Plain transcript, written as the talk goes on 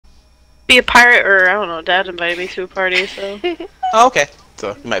be a pirate, or I don't know. Dad invited me to a party, so Oh, okay.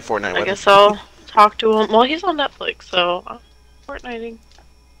 So you might Fortnite I with guess him. I'll talk to him. Well, he's on Netflix, so I'm Fortniting.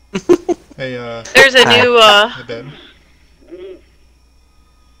 Hey, There's a new hey, babe.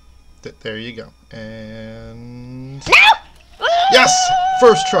 There you go. And yes,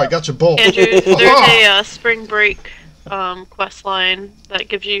 first try. Got your bolt. Andrew, there's a spring break quest line that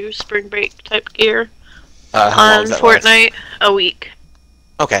gives you spring break type gear How long on does that last? Fortnite a week.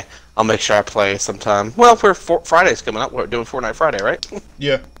 Okay, I'll make sure I play sometime. Well, Friday's coming up. We're doing Fortnite Friday, right?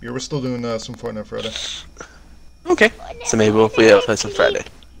 Yeah, we're still doing some Fortnite Friday. Okay, so maybe we'll play some Friday.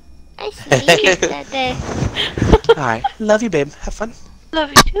 I see you said that. Alright, love you, babe. Have fun. Love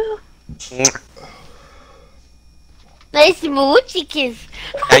you too. Nice smoochie kiss.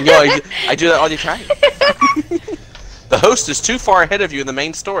 I know, I do that all the time. The host is too far ahead of you in the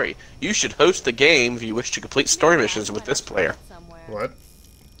main story. You should host the game if you wish to complete story missions with this player. What?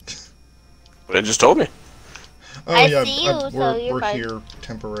 What it just told me. Oh I yeah, see you, so we're you're here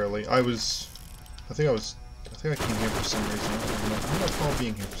temporarily. I think I came here for some reason. I don't recall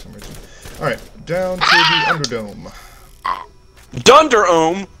being here for some reason. Alright, down to the Underdome.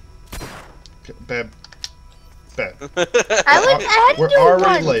 Dunderome! Babe. Babe. I had to We're do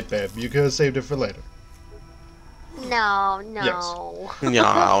already one. late, babe. You could have saved it for later. No. No, no.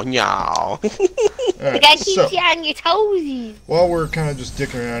 I Alright, gotta keep so, you on your toesies. while we're kind of just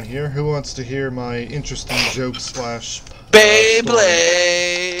dicking around here, who wants to hear my interesting joke slash...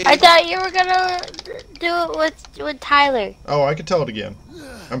 Beyblade! I thought you were gonna do it with Tyler. Oh, I could tell it again.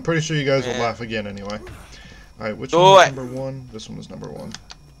 I'm pretty sure you guys will Yeah. laugh again anyway. Alright, which Do one was it. number one? This one was number one.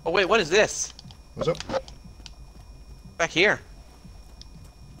 Oh wait, what is this? What's up? Back here.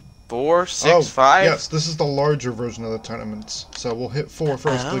 4, 6, 5? Yes, this is the larger version of the tournaments. So we'll hit 4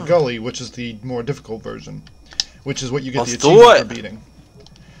 first. The Oh. gully, which is the more difficult version. Which is what you get Let's the do achievement it. for beating.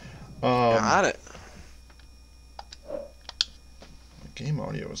 Got it. Game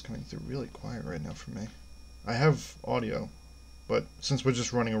audio is coming through really quiet right now for me. I have audio, but since we're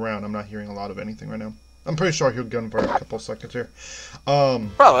just running around, I'm not hearing a lot of anything right now. I'm pretty sure I'll hear gun for a couple seconds here.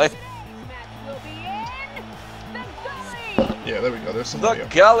 Probably. Yeah, there we go. There's some The audio.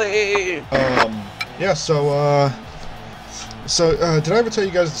 gully! Yeah, did I ever tell you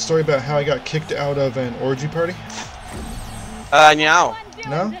guys the story about how I got kicked out of an orgy party? Meow.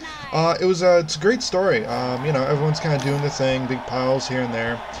 No? It's a great story. You know, everyone's kind of doing their thing, big piles here and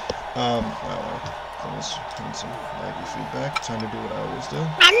there. I was having some laggy feedback, trying to do what I always do.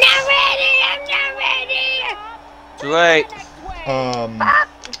 I'm not ready. Too late.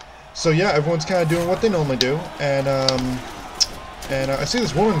 So yeah, everyone's kind of doing what they normally do, and I see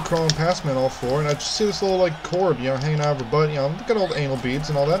this woman crawling past me on all four, and I just see this little, like, cord, you know, hanging out of her butt, you know, look at all the anal beads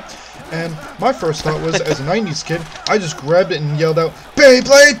and all that. And my first thought was, as a 90s kid, I just grabbed it and yelled out,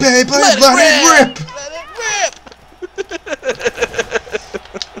 Beyblade, Beyblade, let it rip! Let it rip!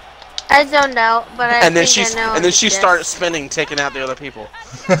 I zoned out, but I And then think I know and then what she it is. started spinning, taking out the other people.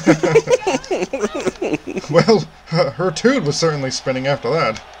 Well, her tood was certainly spinning after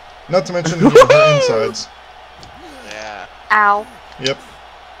that. Not to mention, you know, her insides. Yeah. Ow. Yep.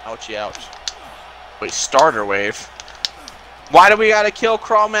 Ouchie, ouch. Wait, starter wave? Why do we gotta kill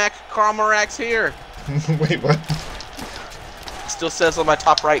Cromarax here? Wait, what? It still says on my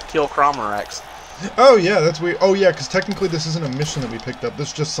top right, kill Cromarax. Oh yeah, that's weird. Oh yeah, because technically this isn't a mission that we picked up. This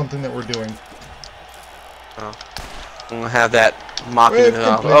is just something that we're doing. Oh. I'm gonna have that mocking. Wave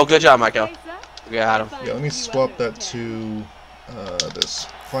Oh, complete. good job, Michael. Got him. Yeah, let me swap that to this.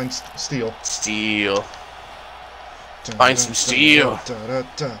 Find steel. Steel. Find some steel. So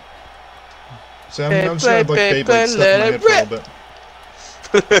I'm just gonna have like Beyblade stuck in my head for a little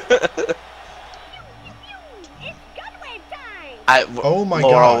bit. Oh my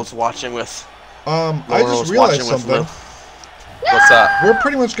Laura god. was watching with. I Laura just was realized watching with something. What's up? We're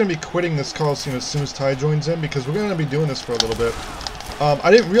pretty much gonna be quitting this Coliseum as soon as Ty joins in because we're gonna be doing this for a little bit.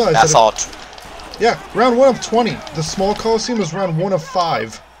 I didn't realize That's that. all. Yeah, round 1 of 20. The small Coliseum was round 1 of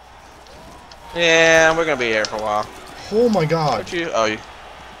 5. Yeah, we're gonna be here for a while. Oh my god. Aren't you? Oh, you.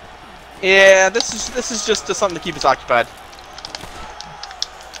 Yeah, this is just something to keep us occupied.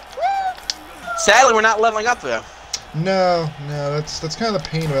 Sadly, we're not leveling up though. No, that's kind of the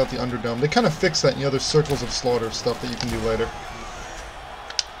pain about the Underdome. They kind of fix that in the other Circles of Slaughter stuff that you can do later.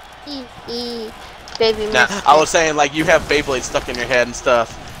 Baby Now, mistake. I was saying like you have Beyblade stuck in your head and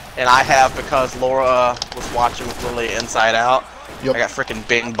stuff, and I have because Laura was watching with Lily Inside Out. Yep. I got freaking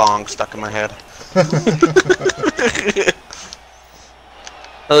Bing Bong stuck in my head.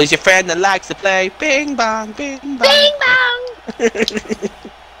 Who's your friend that likes to play Bing Bong, Bing Bong? Bing bong!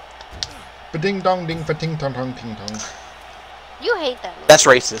 Ba-ding dong ding fa ting tong tong ting tong. You hate that movie. That's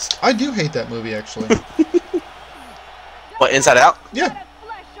racist. I do hate that movie, actually. What, Inside Out? Yeah.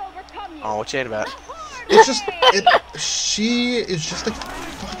 Oh, what you hate about it? It's just she is just like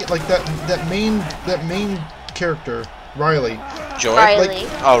fucking like that main character, Riley. Joy? Riley.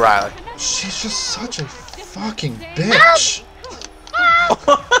 Oh, Riley. She's just such a fucking bitch.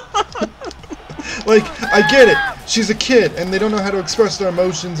 Like, I get it. She's a kid and they don't know how to express their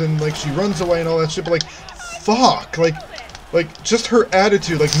emotions and like she runs away and all that shit, but like fuck, like just her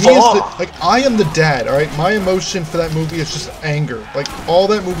attitude, like me as the, like I am the dad, all right? My emotion for that movie is just anger. Like all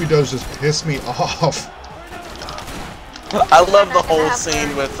that movie does is piss me off. I love the whole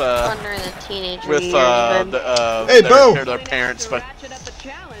scene with Hey, Bo! their parents, but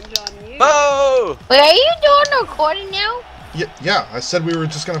Bo! Wait, are you doing the recording now? Yeah, I said we were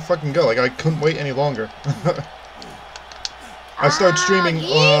just gonna fucking go. Like I couldn't wait any longer. I started streaming.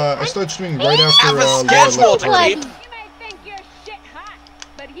 I started streaming right after. Have a schedule to keep.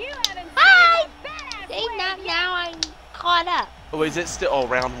 See, now I'm caught up. Oh, is it still? Oh,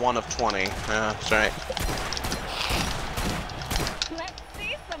 round 1 of 20. Yeah, that's right.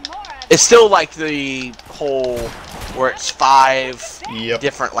 It's still like the whole where it's 5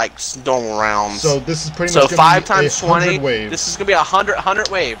 different like normal rounds. So this is pretty so much 5 times 20. Waves. This is gonna be 100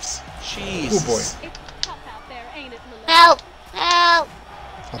 waves. Jeez. Oh boy. Help! Help!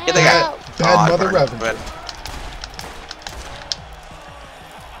 Yeah, they got bad mother burned, Revan. but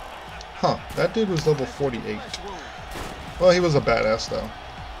Huh? That dude was level 48. Well, he was a badass though.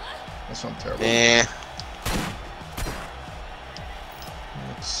 That's not terrible. eh.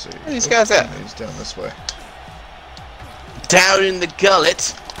 Let's see. Where these guys at? He's down this way. Down in the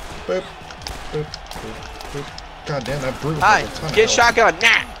gullet. Boop, boop, boop, boop. God damn, that brute. Hi, get shotgun.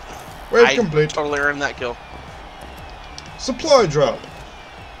 Nah. Wave I complete. totally earned that kill. Supply drop.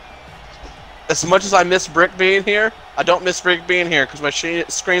 As much as I miss Brick being here, I don't miss Brick being here because my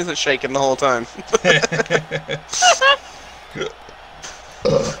screen's been shaking the whole time.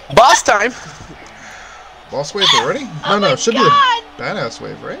 Boss time. Boss wave already? No, it should be the badass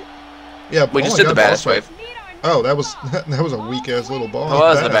wave, right? Yeah, We just did the badass wave. Oh, that was a weak ass little boss. It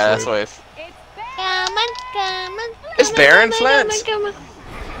was the badass wave. Come on. It's Baron Flint. Come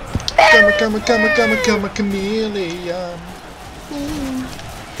on, chameleon.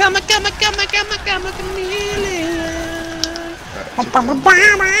 Come on,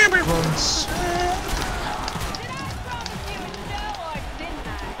 chameleon. Grunts.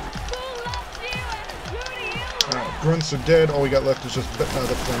 Alright, grunts are dead. All we got left is just the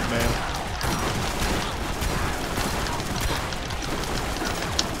Flint man.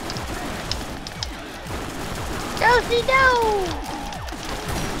 Do-si-do!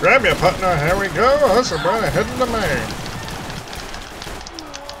 Grab your partner, here we go. Hustle right ahead of the man.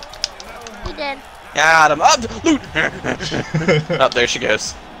 You did. Got him. Up, loot. Oh, there she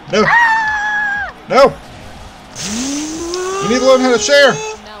goes. No. No. You need to learn how to share. It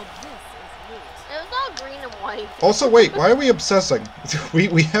was all green and white. Also, wait. Why are we obsessing?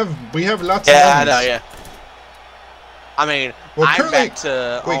 We have lots of Yeah, I monies. know. Yeah. I mean, Well, I'm currently- back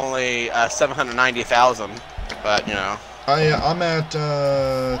to wait. only 790,000, but you know. I'm at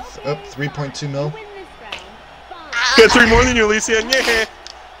 3.2 mil. Got 3 more than you, Alicia. Yeah.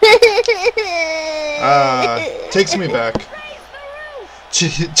 Takes me back.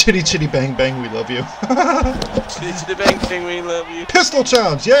 Chitty chitty bang bang, we love you. Chitty chitty bang bang, we love you. Pistol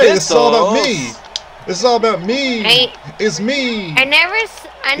challenge, yay! This is all about me. This is all about me. Hey. It's me. I never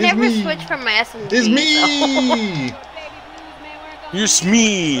me. switched from my SMG. It's me. It's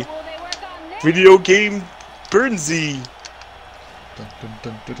me. Video game Burnsy. Dun, dun,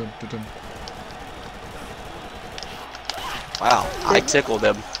 dun, dun, dun, dun, dun. Wow, I tickled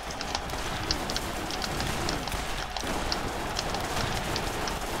him.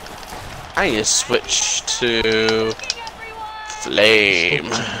 I need to switch to flame.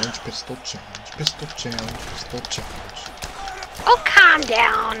 Pistol challenge, pistol challenge, pistol challenge. Oh, calm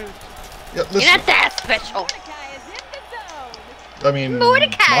down. Yeah, You're listen, not that special. I mean,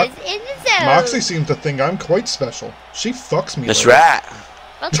 Mordecai's in the zone. Moxie seems to think I'm quite special. She fucks me. That's though. right.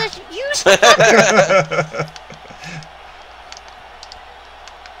 Because you.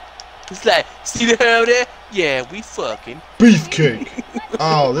 It's like, see the hell there? Yeah, we fucking. Beefcake.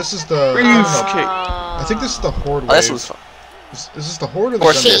 Oh, this is the. I don't know. Beefcake. I think this is the horde wave. Oh, this was fun. Is this the horde or Of the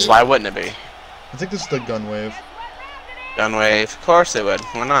course gun it wave? is. Why wouldn't it be? I think this is the gun wave. Gun wave. Of course it would.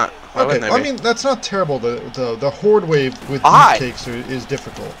 Why not? Why Okay, wouldn't it I be? mean that's not terrible. The horde wave with Aye. beefcakes is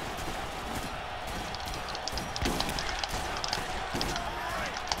difficult.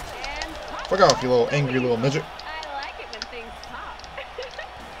 Fuck off, you little angry little midget.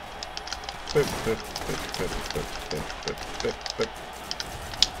 Boop, boop, boop, boop, boop, boop, boop. bip.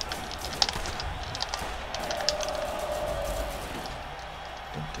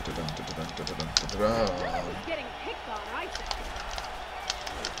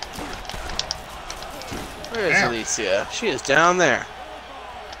 Where is Alicia? She is down there.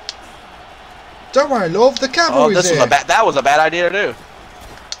 Don't worry, love. The Oh, cavalry's this was there. a bad. That was a bad idea to do.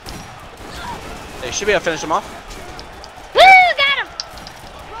 They should be able to finish him off. Woo! Got him!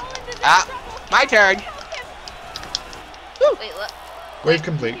 Ah, my turn. Wait, what? Wave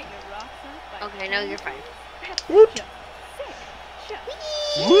complete. Okay, no, you're fine. Woot.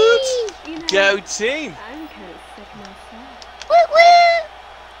 Woot! Go team! Woo woo!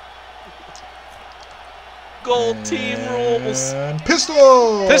 Gold team rules. And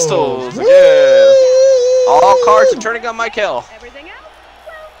pistols. Pistols Woo! again. All cards are turning on my kill.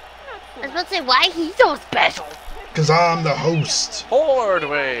 I was about to say, why he's so special? Cause I'm the host. Horde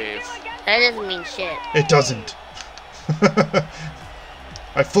wave. That doesn't mean shit. It doesn't.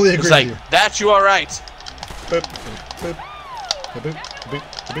 I fully agree It's like with you. that. You are right. Boop, boop, boop, boop, boop,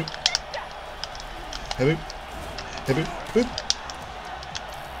 boop, boop, boop.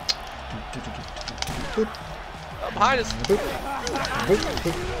 Boop, Behind us. boop, boop,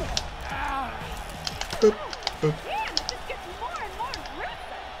 boop, boop, boop.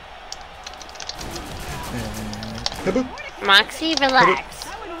 And boop, Moxie, relax.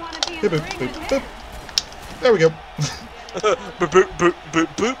 boop, boop, boop, boop. There we go. Boop boop boop boop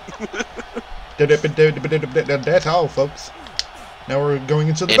boop. That's all, folks. Now we're going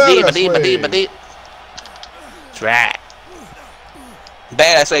into the Indeed, badass wave. That's right.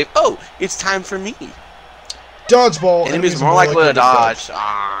 Badass wave. Oh, it's time for me. Dodgeball. Enemies are more likely to dodge.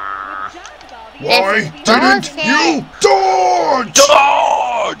 Ah. Why This is didn't bullshit. you dodge?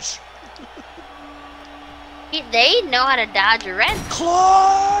 Dodge! They know how to dodge a wrench.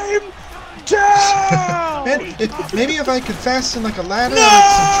 Climb down! Man, maybe if I could fasten like a ladder with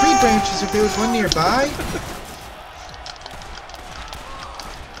some tree branches if there was one nearby.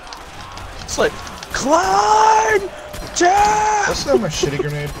 It's like, climb down! I still have my shitty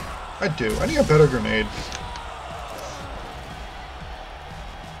grenade. I do. I need a better grenade.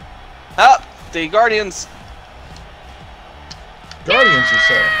 Up, the Guardians. Guardians, you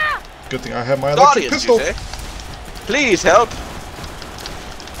say? Good thing I have my electric Guardians, pistol. you say? Please help.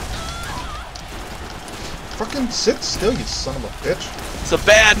 Fucking sit still, you son of a bitch. It's a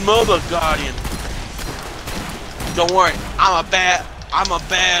bad mother, Guardian. Don't worry, I'm a bad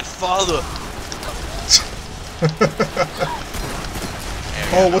father.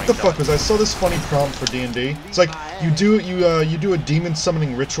 Oh, what the fuck was I saw this funny prompt for D&D. It's like you do a demon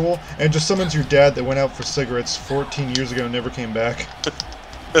summoning ritual and it just summons your dad that went out for cigarettes 14 years ago and never came back.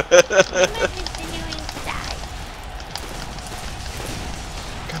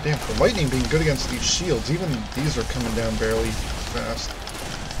 Goddamn, for lightning being good against these shields, even these are coming down barely fast.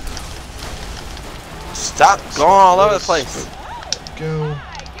 Stop going all over the place. Go.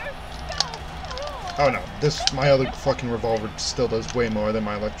 Oh no, my other fucking revolver still does way more than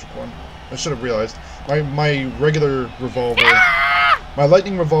my electric one. I should have realized. My regular revolver, my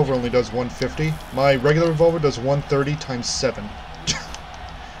lightning revolver only does 150. My regular revolver does 130 times 7.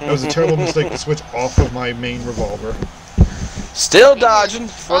 That was a terrible mistake to switch off of my main revolver. Still dodging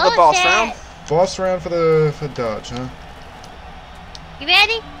for the boss round. Boss round for the dodge, huh? You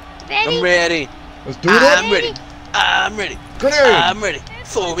ready? You ready? I'm ready. Let's do it. I'm ready. I'm ready. Grenade! I'm ready.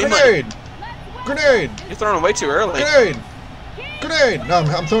 For me money. Grenade! Grenade! You're throwing it way too early. Grenade! Grenade! No,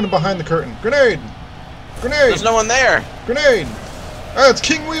 I'm throwing it behind the curtain. Grenade! Grenade! There's no one there. Grenade! Ah, it's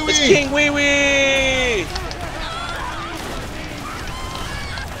King Wee Wee! It's King Wee Wee.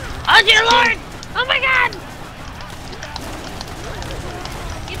 Oh dear Lord! Oh my God!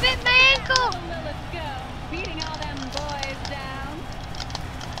 You bit my ankle!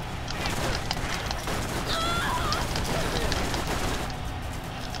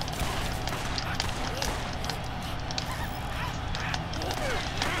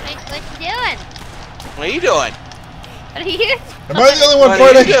 What you doing? What are you doing? What are you? Am I the only one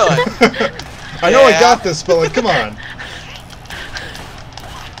What are you fighting? I know I Yeah. got this, but like, come on.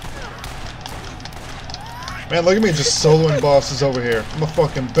 Man, look at me just soloing bosses over here. I'm a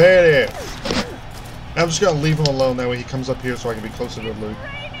fucking badass. I'm just gonna leave him alone, that way he comes up here so I can be closer to Luke.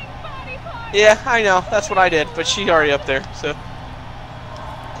 Yeah, I know. That's what I did, but she's already up there, so.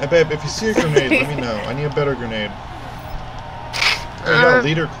 Hey babe, if you see a grenade, let me know. I need a better grenade. Oh, you got a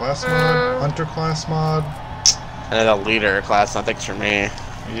leader class mod, hunter class mod. And a leader class, I think it's for me.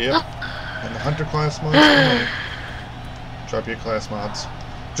 Yep. And the hunter class mods for me. Drop your class mods.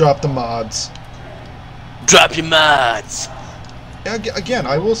 Drop the mods. Drop your mods. Again,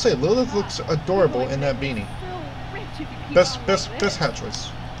 I will say, Lilith looks adorable in that beanie. Best hat choice.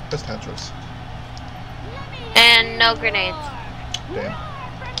 Best hat choice. And no grenades. Damn.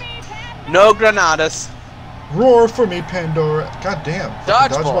 No granadas. Roar for me, Pandora. God damn.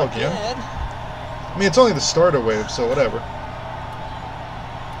 Dodgeball again. again. I mean, it's only the starter wave, so whatever.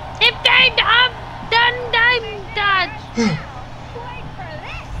 If they dodge.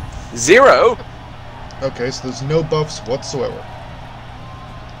 0. Okay, so there's no buffs whatsoever.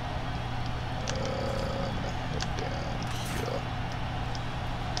 Head down here.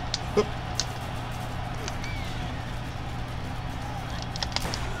 Oop.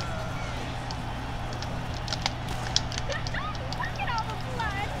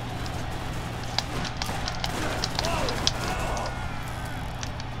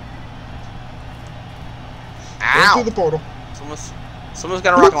 Going Ow. through the portal. Someone's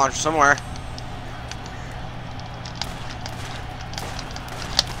got a rocket launcher somewhere.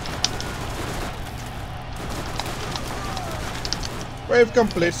 Wave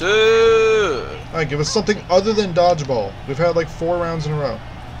complete. So, Alright, give us something other than dodgeball. We've had like 4 rounds in a row.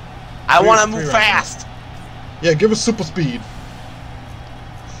 I want to Three move rounds. fast. Yeah, give us super speed.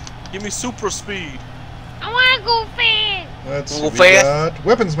 Give me super speed. I wanna go fast. Let's see. Go We fast. got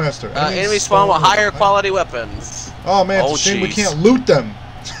Weapons Master. Enemies spawn with higher quality weapons. Oh man, it's Oh, a shame we jeez. can't loot them.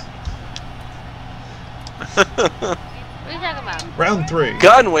 What are you talking about? Round 3.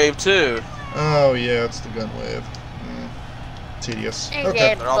 Gun wave too. Oh yeah, it's the gun wave. Tedious. Is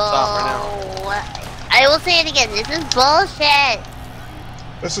Okay. it They're all top bull- I will say it again. This is bullshit.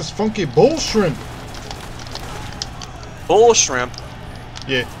 This is funky bull shrimp. Bull shrimp.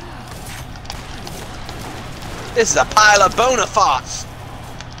 Yeah. This is a pile of bonafarts.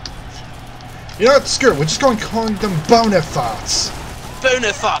 You know what? Screw it. We're just going to call them bonafarts.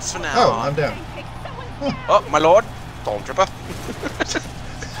 Bonafarts for now. Oh, I'm down. Oh, my lord. Stormtrooper.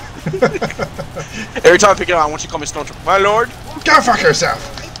 Every time I pick it up, I want you to call me Stormtrooper. My lord. Go fuck yourself.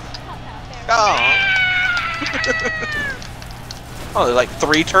 Oh. Oh, there's like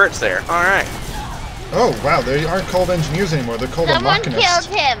 3 turrets there. Alright. Oh wow, they aren't called engineers anymore. They're called Someone a killed machinist.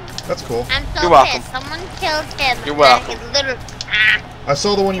 him. That's cool. I'm so You're welcome. pissed. Someone killed him. You're welcome. He literally- I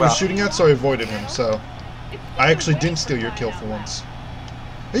saw the one you were Well. shooting at, so I avoided him. So I actually didn't steal your kill for once.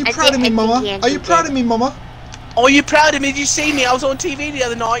 Are you I proud did- of me, I did, Mama? yeah, Are you you proud did. of me, Mama? Oh, you proud of me? Did you see me? I was on TV the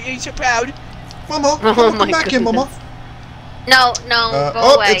other night. Are you so proud? Mama, Oh come my back here, Mama. No, go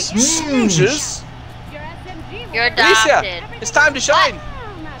Oh, away. it's Smooge. Smooches. You're Alicia, adopted. it's time to shine.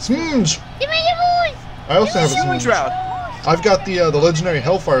 Smooge. Give me your voice. I also have a Smooge Smooge. round. I've got the legendary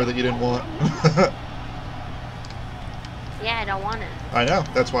Hellfire that you didn't want. Yeah, I don't want it. I know.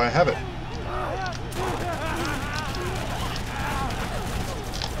 That's why I have it.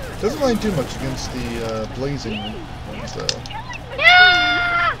 Doesn't really do much against the blazing ones, though.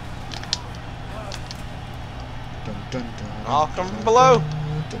 Yeah! Dun, dun, dun, I'll come from below.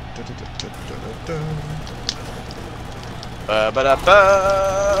 dun, dun, dun, dun, dun, dun, dun.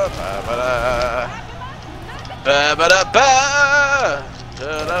 Ba-ba-da-ba, ba-ba-da. Ba-ba-da-ba,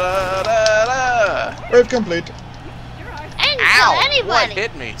 da-da-da-da-da. Wave complete. I didn't Ow! kill What anybody.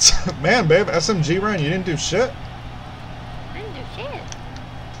 hit me? Man, babe, SMG round, you didn't do shit. I didn't do shit.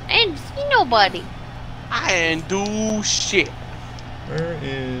 I didn't see nobody. I didn't do shit. Where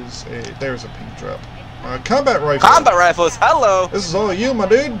is a... There's a pink drop. Combat rifle. Combat rifles, hello. This is all you, my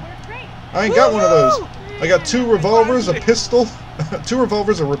dude. I ain't got one of those. I got 2 revolvers, a pistol, 2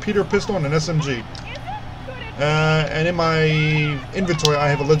 revolvers, a repeater pistol, and an SMG. And in my inventory, I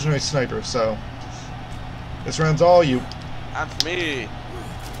have a legendary sniper, so... This round's all you. That's for me.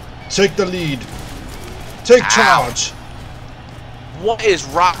 Take the lead. Take Ow. charge. What is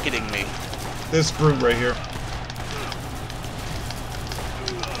rocketing me? This brute right here.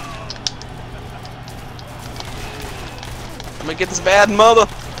 I'm gonna get this bad mother.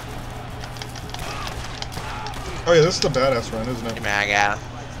 Oh yeah, this is the badass run, isn't it? Hey man, I got him.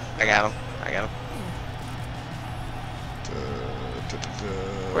 I got him. I got him.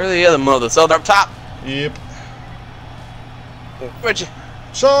 Where are the other mothers? Oh, they're up top. Yep. Where'd you?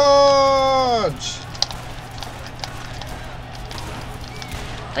 Charge!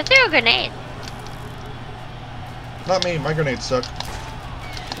 I threw a grenade. Not me, my grenades suck.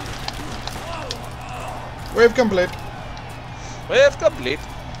 Wave complete. Wave complete.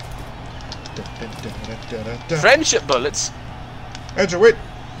 Friendship bullets. Andrew, wait.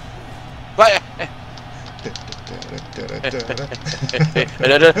 What?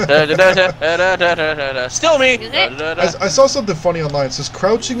 Still me. Is it? I saw something funny online. It says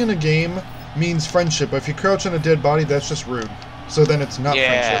crouching in a game means friendship, but if you crouch on a dead body, that's just rude. So then it's not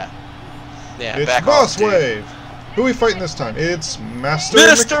Yeah. friendship. Yeah. It's back boss off, dude. wave. Who are we fighting this time? It's Master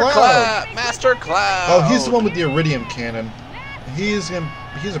Mr. McCloud. Cloud! Master Cloud! Oh, he's the one with the iridium cannon. He's a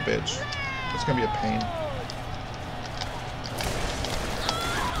bitch. It's gonna be a pain.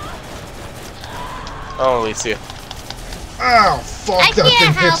 Oh, we see. Ow! Fuck, I that thing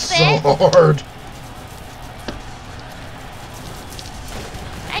can't hits so help hard.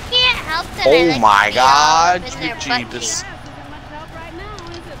 I can't help them. Oh my God! Jeebus. Jeebus.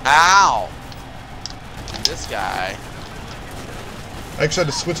 Ow! This guy. I actually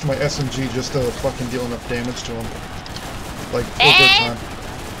had to switch to my SMG just to fucking deal enough damage to him. Like, over Eh? time.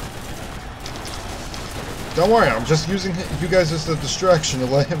 Don't worry, I'm just using you guys as a distraction to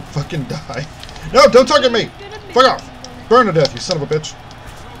let him fucking die. No, don't target me! Fuck off! Burn to death, you son of a bitch.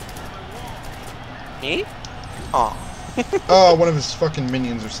 Me? Oh. Oh, one of his fucking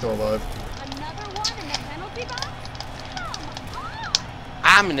minions are still alive.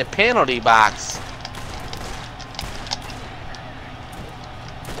 I'm in the penalty box.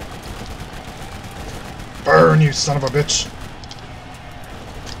 Burn, you son of a bitch.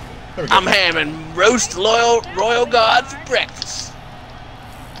 There we go. I'm having roast royal god for breakfast.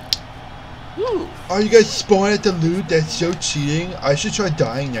 Woo. Oh, you guys spawn at the loot? That's so cheating. I should try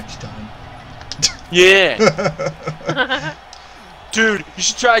dying next time. Yeah. Dude, you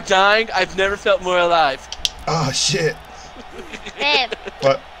should try dying. I've never felt more alive. Oh, shit. Babe,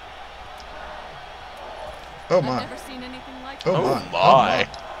 What? Oh, my. Oh, Oh my. my.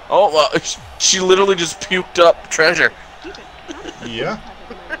 Oh, well, she literally just puked up treasure. Yeah.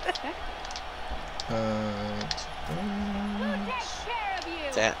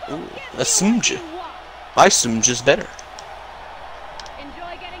 That, ooh, a smooja. My smooja's better.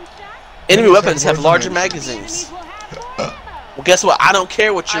 Enemy weapons have larger magazines. Well, guess what? I don't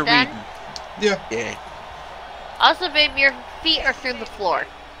care what you're All done? reading. Yeah. Yeah. also, babe, your feet are through the floor.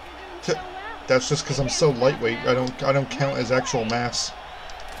 That's just because I'm so lightweight. I don't count as actual mass.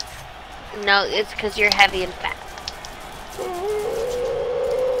 No, it's because you're heavy and fat.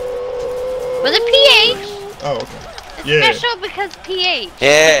 With a PH. Oh, okay. It's Yeah. special because PH.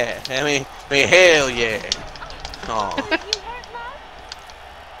 Yeah. I mean, hell yeah. Oh.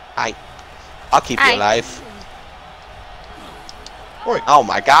 I'll keep you Aye. alive. Oi. Oh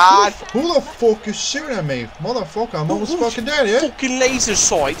my God. Who the fuck is shooting at me? Motherfucker, I'm almost fucking dead, yeah? Fucking laser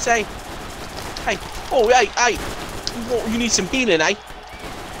sights, eh? Hey. Oh, hey. What, you need some healing, eh?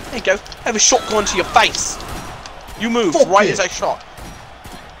 There you go. Have a shotgun to your face. You moved Fuck right yeah. as I shot.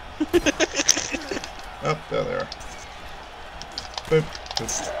 Oh, there they are. Boop. Boop.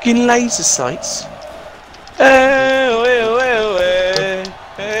 Fucking laser sights. Oh,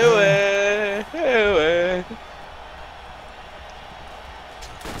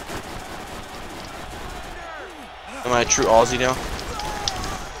 Am I a true Aussie now?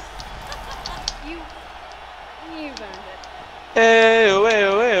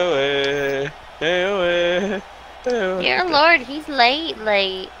 Dear Lord, he's late.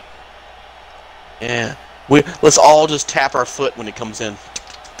 Yeah. Let's all just tap our foot when it comes in.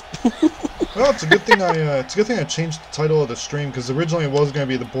 Well, it's a good thing I changed the title of the stream because originally it was going to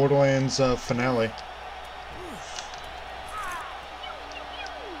be the Borderlands finale.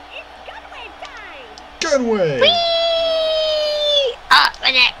 Gunway! Whee! Ah,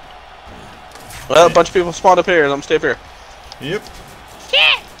 my neck. Well, a bunch of people spawned up here. Let me stay up here. Yep.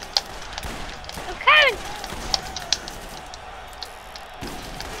 Shit! I'm coming.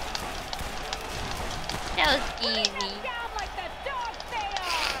 That was easy.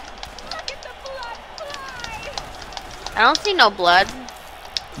 I don't see no blood.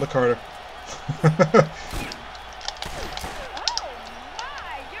 Look harder.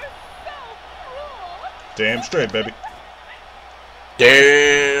 Damn straight, baby.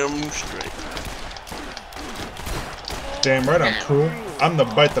 Damn straight. Damn right I'm cool. I'm the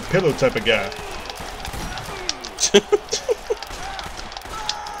bite the pillow type of guy.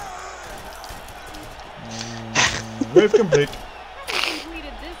 Wave complete.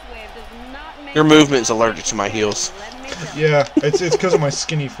 Your movement's allergic to my heels. Yeah, it's because of my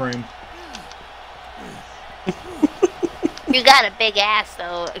skinny frame. You got a big ass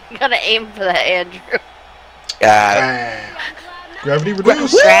though. You gotta aim for that, Andrew. Gravity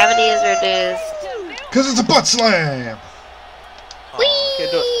reduced. Gravity is reduced. Because it's a butt slam. Whee! Okay,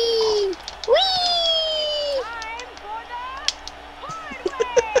 do it. Whee!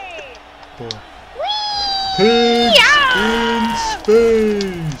 Pigs Yeah! in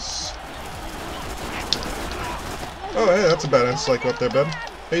space. Oh, hey, that's a badass cycle up there, bud.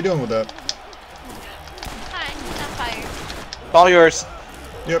 How you doing with that? Hi, he's on fire. All yours.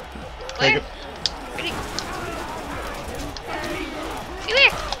 Yep. Take it. Come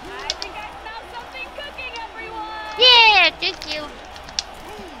here. there, thank you.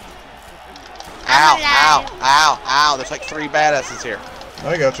 Ow, ow, ow, ow. There's like 3 badasses here.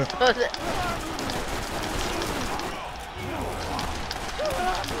 I gotcha.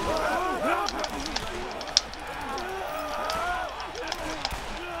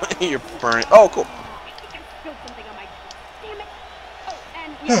 You're burning. Oh, cool.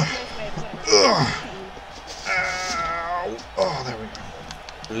 Ow. Oh, there we go.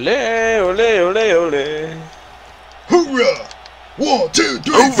 Ole, ole, ole, ole. Hoorah! 1, 2,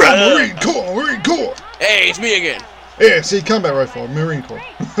 3, Hoorah! 4, Marine Corps, Marine Corps! Hey, it's me again. Yeah, see, combat rifle, Marine Corps.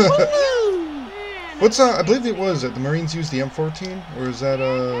 What's I believe it was the Marines use the M14, or is that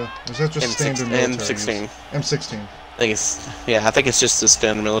just standard military M16. use? M16. I think it's just the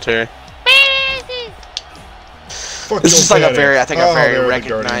standard military. Fuck This your is like a daddy. very, I think, Oh, a there are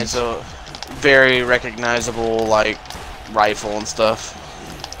the very recognizable like rifle and stuff.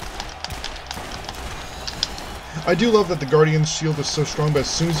 I do love that the Guardian's shield is so strong, but as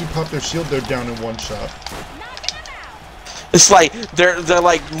soon as you pop their shield, they're down in one shot. It's like they're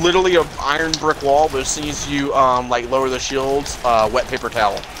like literally an iron brick wall, but as soon as you like lower the shields, wet paper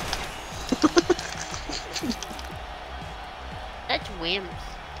towel. That's whims.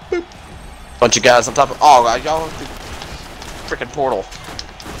 Bunch of guys on top of. Oh, y'all the freaking portal.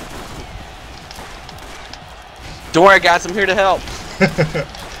 Don't worry, guys. I'm here to help.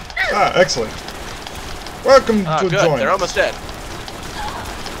 Ah, excellent. Welcome to good. join. They're almost dead.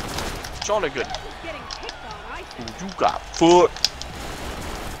 Jolly good. You got foot.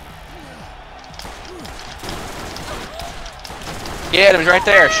 Get him, he's right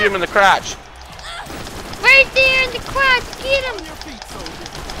there. Shoot him in the crotch. Right there in the crotch, get him!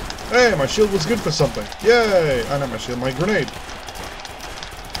 Hey, my shield was good for something. Yay! I not my shield, my grenade.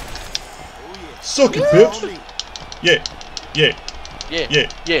 Suck it, bitch! Yeah, yeah, Yeah, yeah.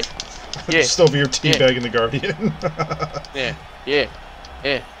 yeah, yeah, Just over here teabagging the Guardian. yeah.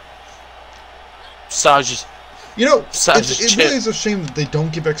 Sarge. You know, Sarge it really is a shame that they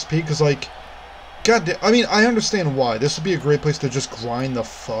don't give XP, because, like, goddamn, I mean, I understand why. This would be a great place to just grind the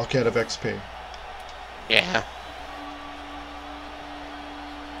fuck out of XP. Yeah.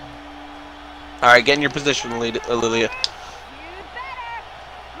 Alright, get in your position, Lilia.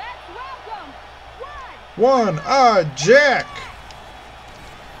 One, Jack!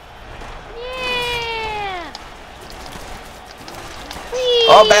 Yeah!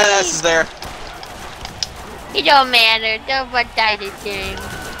 Oh, badass is there. It don't matter, don't want die this game.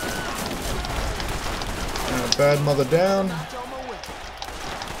 Bad mother down.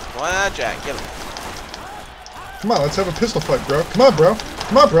 Why not, Jack? Get him. Come on, let's have a pistol fight, bro. Come on, bro.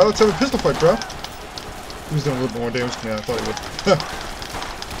 Come on, bro. Let's have a pistol fight, bro. He was doing a little bit more damage to me than I thought he would.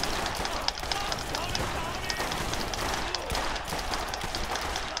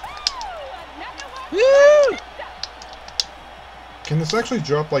 Woo! Can this actually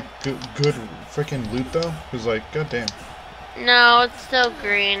drop, like, good freaking loot, though? Because, like, goddamn. No, it's still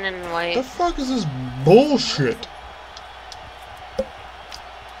green and The white. fuck is this bullshit?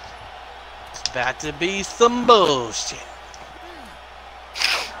 It's about to be some bullshit.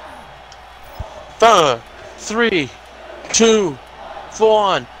 5, 3, 2,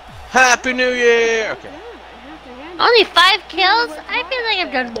 1. Happy New Year! Okay. Only 5 kills? I feel like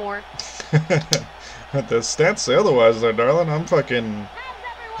I've done more. The stats say otherwise, there, darling. I'm fucking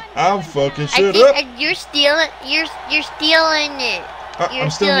shit up. You're stealing. You're stealing it. You're I'm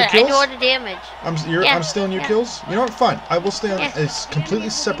stealing your kills? I know all the damage. I'm stealing your yeah. kills? You know what? Fine. I will stay on Yeah. a completely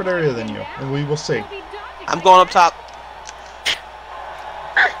separate area than you, and we will see. I'm going up top.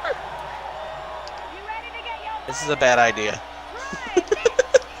 This is a bad idea.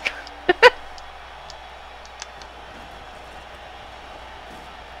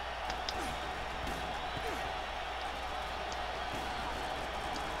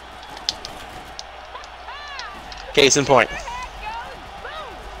 Case in point.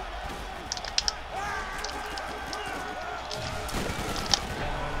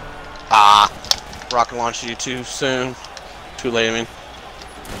 Rocket launched you too soon. Too late, I mean.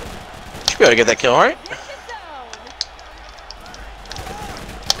 Should be able to get that kill, right?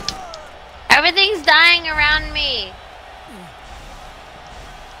 Everything's dying around me.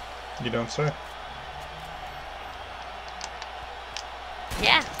 You don't say.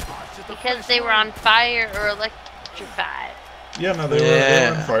 Yeah. Because they were on fire or electrified. Yeah, no, they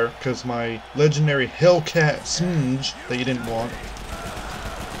were on fire, because my legendary Hellcat Singe that you didn't want.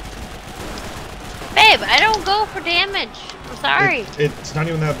 Babe, I don't go for damage. I'm sorry. It's not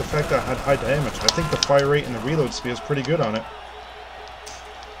even that the fact that I had high damage. I think the fire rate and the reload speed is pretty good on it.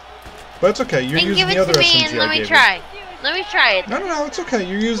 But it's okay, you're Then using give the it other to me SMG and let I me gave try. Let me try it. you. No, it's okay.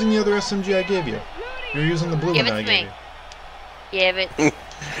 You're using the other SMG I gave you. You're using the blue Give one it I to gave me. Give it.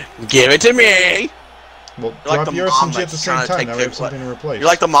 Give it to me. Well, You're like drop the your mom SMG at that's the same trying to time. take Now we have something to replace. You're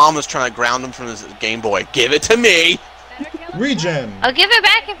like the mom that's trying to ground him from his Game Boy. Give it to me. Regen. I'll give it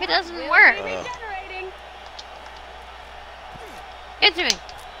back if it doesn't work. Give it to me.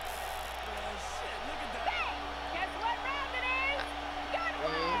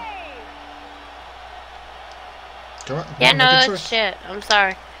 Come on, Yeah, make no, a it's choice. shit. I'm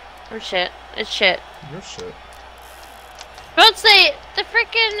sorry. I'm shit. It's shit. You're shit. Don't say the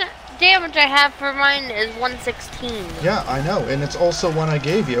freaking damage I have for mine is 116. Yeah, I know, and it's also one I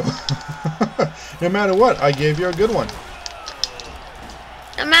gave you. No matter what, I gave you a good one.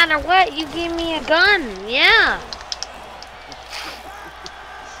 No matter what, you gave me a gun. Yeah.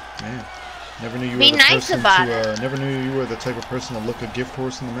 Man, never knew you Be were the nice person about to. Never knew you were the type of person to look a gift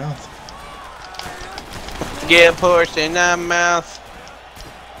horse in the mouth. Give horse in the mouth.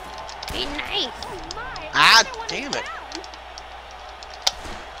 Be nice. Ah, damn it.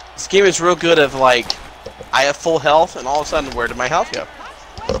 This game is real good of like, I have full health, and all of a sudden, where did my health go?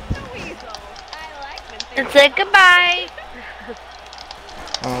 And say goodbye.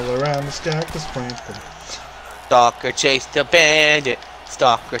 All around the stack is plants. Stalker chased a bandit.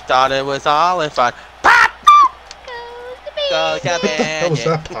 Stalker thought it was all in fun. Pop! Go the What the hell was bandit.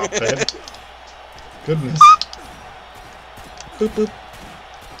 that pop, babe? Goodness. Boop boop.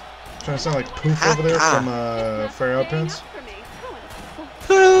 Trying to sound like Poof over there from Fire Out Pants.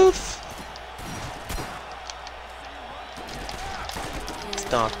 Poof!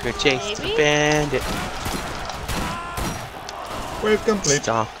 Stalker chased a bandit. Wave complete.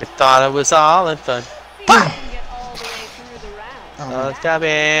 Stalker thought it was all in fun. Oh, The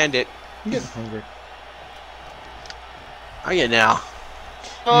bandit. I'm getting hungry. Are you now?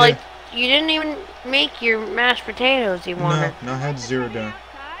 Well, Yeah. like, you didn't even make your mashed potatoes you wanted. No, I had 0 dinner.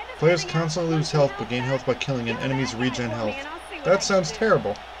 Players constantly lose health but gain health by killing an enemy's regen health. That sounds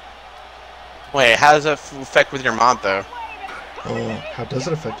terrible. Wait, how does that affect with your mod though? Oh, how does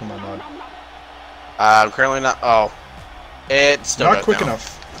it affect my mod? Currently not. Oh, it's still Not goes quick down.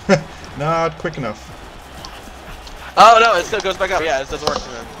 enough. Not quick enough. Oh no, it still goes back up. Yeah, it doesn't work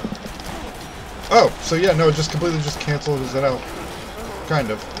then. Oh, so yeah, no, it just completely just cancels it out. Kind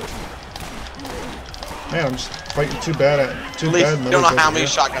of. Man, I'm just fighting two bad At least bad you don't know mothers how over many here.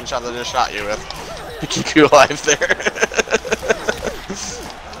 shotgun shots I just shot you with to keep you alive there.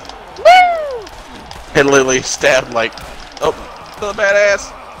 Woo! And literally stabbed like, oh, the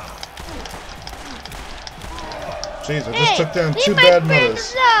badass. Jeez, I just Hey, took down leave 2 my bad friend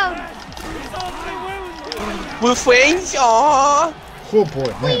mothers. alone. We're friends, y'all. Oh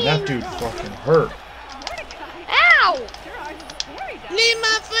boy, man, that dude fucking hurt. Ow! Leave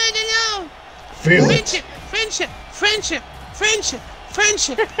my friend alone. Feel it. Friendship, friendship, friendship,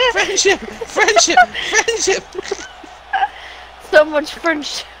 friendship, friendship, friendship, friendship. So much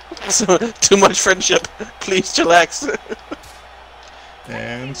friendship. So, too much friendship. Please chillax.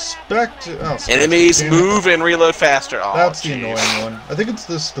 And Spectre. Oh, Spectre, Enemies damn it. move and reload faster. Oh, That's the jeez. annoying one. I think it's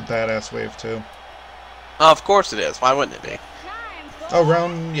the badass wave too. Oh, of course it is. Why wouldn't it be? Oh,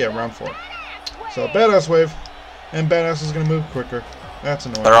 round 4. So badass wave, and badass is gonna move quicker. That's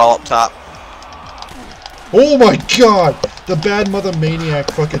annoying. They're all up top. Oh my god! The bad mother maniac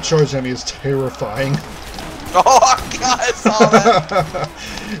fucking charge at me is terrifying. Oh god, I saw that.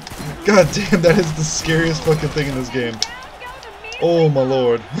 God damn, that is the scariest fucking thing in this game. Oh my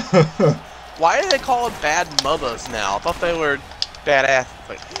lord. Why do they call it bad mothers now? I thought they were badass.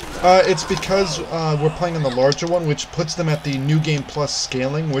 Like, It's because we're playing on the larger one, which puts them at the New Game Plus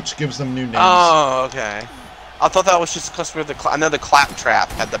scaling, which gives them new names. oh, okay. I thought that was just because we're I know the Claptrap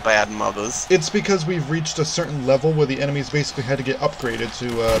had the bad mothers. It's because we've reached a certain level where the enemies basically had to get upgraded to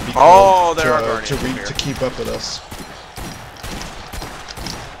be Oh, called there are guardians here. to keep up with us.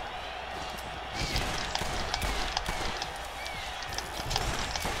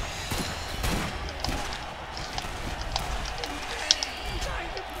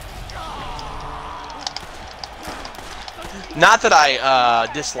 Not that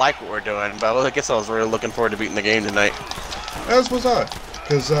I dislike what we're doing, but I guess I was really looking forward to beating the game tonight. As was I,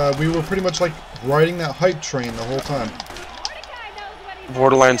 because we were pretty much like riding that hype train the whole time.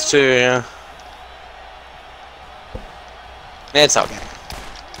 Borderlands 2, yeah. It's okay.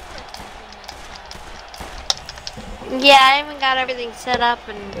 Yeah, I haven't got everything set up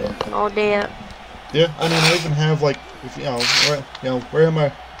and all day up. Yeah, I mean, I even have like, if where am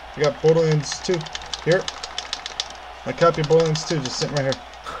I? I got Borderlands 2 here. My copy of Borderlands 2 just sitting right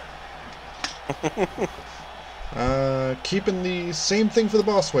here. Keeping the same thing for the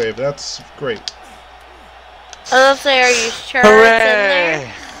boss wave. That's great. I was gonna say, are you sure it's in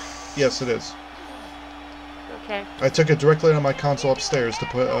there? Yes, it is. Okay. I took it directly out of my console upstairs to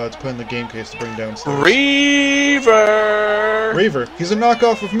put in the game case to bring downstairs. Reaver! Reaver, he's a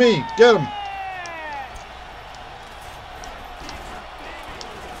knockoff of me. Get him.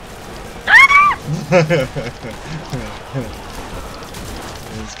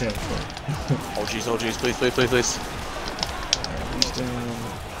 It's kind of fun. Oh jeez, please, please, please, please. He's down.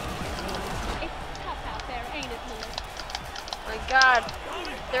 Oh my god.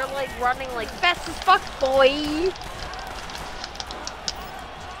 They're like running like fast as fuck, boy.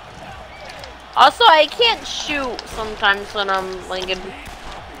 Also, I can't shoot sometimes when I'm like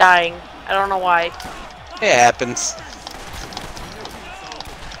dying. I don't know why. It happens.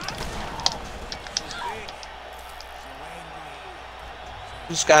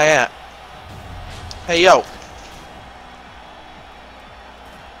 Where's this guy at? Hey, yo.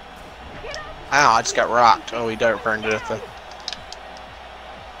 Ow, I just got rocked. Oh, he dirt burned it at the...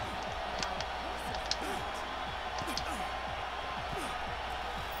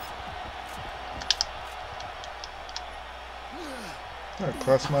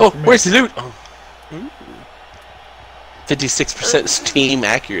 Oh, where's the loot? Oh. 56% team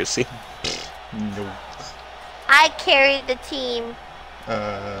accuracy. No. I carried the team.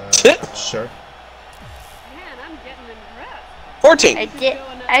 Sure. 14. I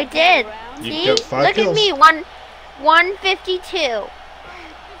did. You See? got 5 Look kills. at me. 152.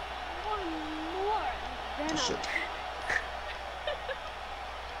 Shit.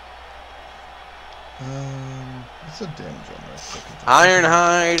 What's the damage on my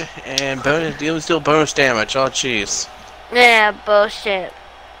Ironhide and bonus deals still bonus damage. Oh jeez. Yeah, bullshit.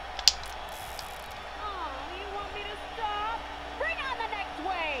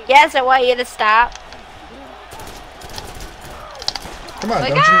 Yes, I want you to stop. Come on,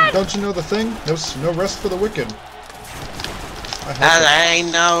 Oh don't you know the thing? No rest for the wicked. And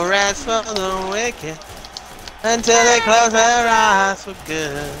ain't no rest for the wicked until they close their eyes for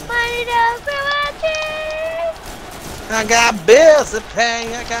good. I got bills to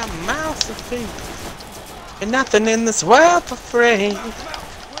pay, I got mouths to feed, and nothing in this world for free.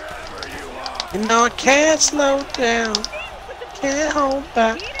 You know I can't slow down, can't hold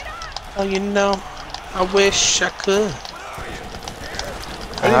back. Oh, you know, I wish I could.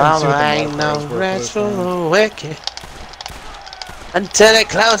 I ain't no rest for the wicked until they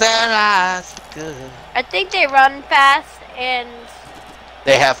close their eyes for good. I think they run fast and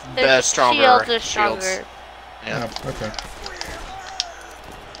They have their stronger shields are shields. stronger. Yeah. Oh, okay.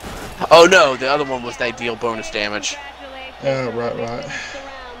 Oh no, the other one was they deal bonus damage. Yeah, right.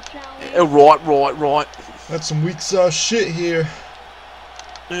 Right. That's some weak sauce shit here.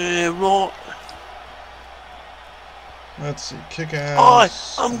 Right. Let's see,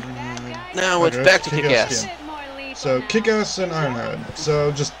 kick-ass. Now it's back to kick-ass. So, kick-ass and Ironhide.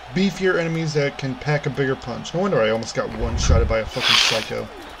 So, just beefier enemies that can pack a bigger punch. No wonder I almost got one-shotted by a fucking psycho.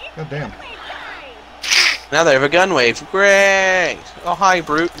 God damn. Now they have a gun wave. Great! Oh, hi,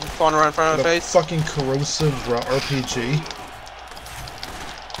 brute. You falling around in front of the face? Fucking corrosive RPG.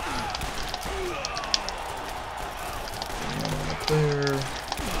 Up there.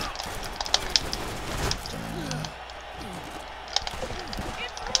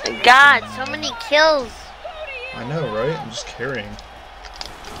 God, so many kills. I know, right? I'm just carrying.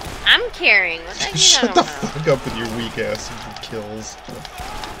 I'm carrying. What the heck? Shut the fuck up with your weak ass kills.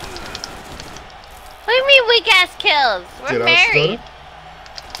 What do you mean weak ass kills? We're Did I married.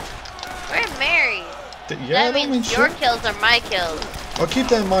 We're married. Yeah, That means your kills are my kills. I'll keep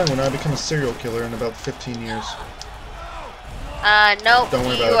that in mind when I become a serial killer in about 15 years. Nope. Don't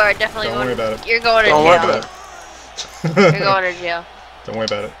worry You about are it. definitely Don't going. worry about it. You're going to Don't worry jail. about it. You're going to jail. Don't worry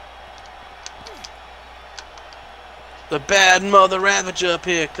about it. The bad mother ravager up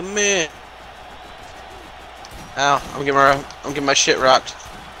here. Come in. Ow! I'm getting my shit rocked.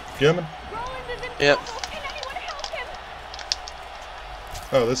 Gentlemen? Yep.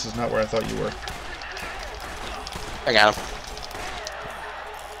 Oh, this is not where I thought you were. I got him.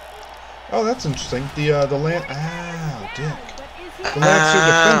 Oh, that's interesting. The land. Ow, dick. The Lancer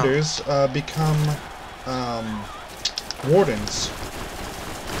defenders become wardens.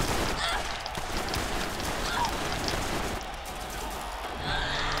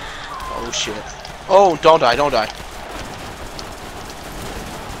 Oh shit. Oh, don't die, don't die.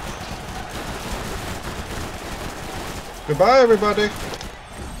 Goodbye, everybody.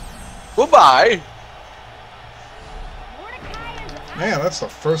 Goodbye. Man, that's the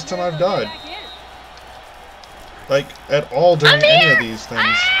first time I've died. Like, at all during any of these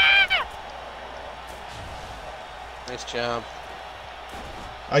things. Nice job.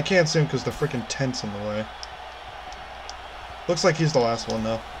 I can't see him because the freaking tent's in the way. Looks like he's the last one,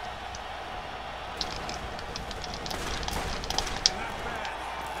 though.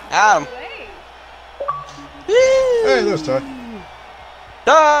 Adam. Hey, there's Ty.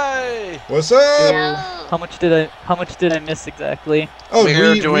 Die! What's up? No. How much did I miss exactly? Oh,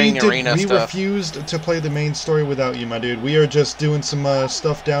 We're doing arena we stuff. refused to play the main story without you, my dude. We are just doing some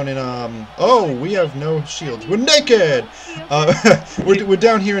stuff down in Oh, we have no shields. We're naked. We're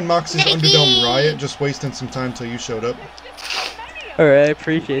down here in Mox's Underdome Riot, just wasting some time till you showed up. Alright, I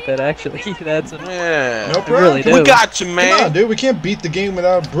appreciate that actually. That's Yeah. No I problem. really do. We got you, man. Come on, dude. We can't beat the game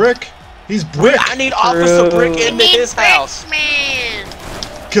without Brick. He's Brick. I need Officer Brick into his house. Man.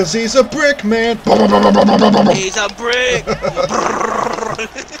 Cause he's a brick man. He's a brick.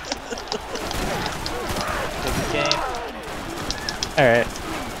 Alright.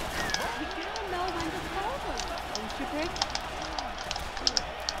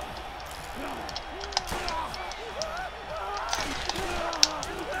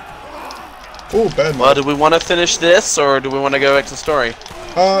 Oh, bad Well, mod. do we want to finish this, or do we want to go back to the story?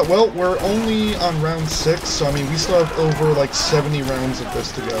 Well, we're only on round 6, so I mean, we still have over like 70 rounds of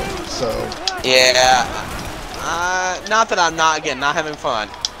this to go. So. Yeah. Not that I'm not having fun,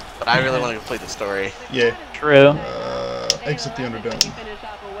 but I really want to complete the story. Yeah. True. Exit the Underdome.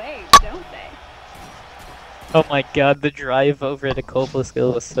 Oh my god, the drive over the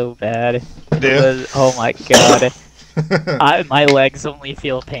Coplaskill was so bad. It Yeah. was, oh my god. My legs only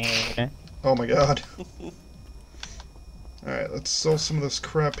feel pain. Oh my god. Alright, let's sell some of this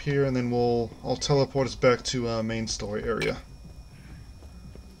crap here, and then I'll teleport us back to main story area.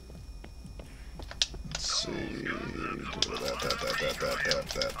 Let's see. Do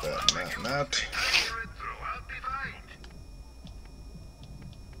that.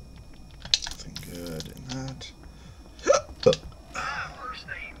 Nothing good in that.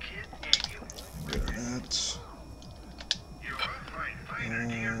 Good in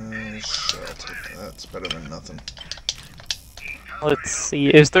that. Shit, I'll take that. It's better than nothing. Let's see,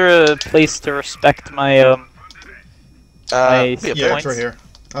 is there a place to respect my, my Yeah, points? it's right here.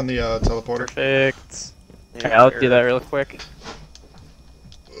 On the teleporter. Perfect. Okay, I'll do that real quick.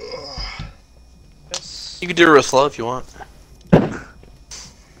 You can do it real slow if you want. I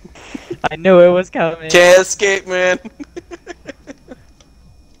knew it was coming. Can't escape, man.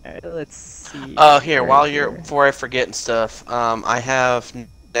 Alright, let's see. Oh, here, Right before I forget and stuff, I have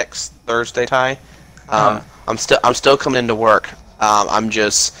next Thursday, Ty. I'm still coming into work.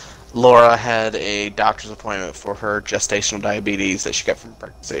 Laura had a doctor's appointment for her gestational diabetes that she got from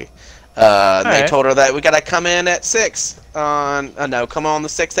pregnancy. They Alright. told her that we gotta come in at 6 come on the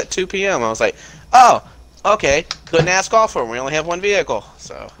 6th at 2 p.m. I was like, oh, okay. Couldn't ask all for it. We only have one vehicle,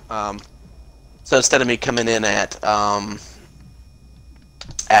 so instead of me coming in at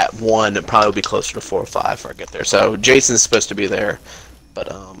 1, it probably will be closer to 4 or 5 before I get there. So Jason's supposed to be there, but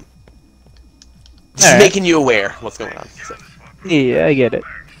just Alright. making you aware of what's going on. So. Yeah, I get it.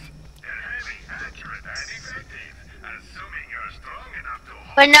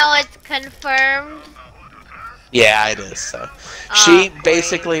 But now it's confirmed. Yeah, it is. So Oh, she great.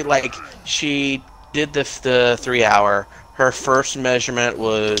 basically she did the 3 hour. Her first measurement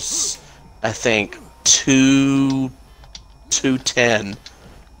was, I think, 210.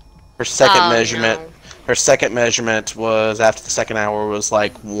 Her second Oh, measurement. no. Her second measurement was after the second hour was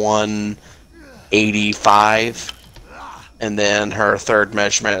like 185, and then her third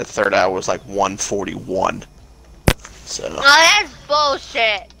measurement at the third hour was like 141. So. Oh, that's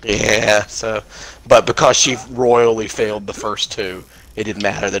bullshit. Yeah, but because she royally failed the first 2, it didn't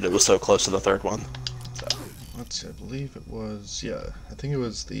matter that it was so close to the third one. So. Let's see, I believe it was, I think it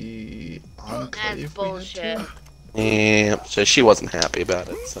was the Enclave. That's we had bullshit. to. Yeah, so she wasn't happy about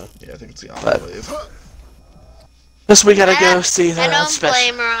it. So. Yeah, I think it's the But- Enclave. So we gotta go see I that don't special.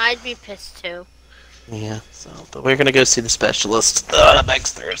 blame her. I'd be pissed too. Yeah, but we're gonna go see the specialist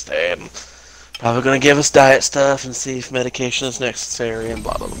next Thursday, and probably gonna give us diet stuff and see if medication is necessary and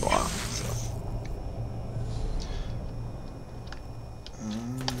blah blah blah blah. So.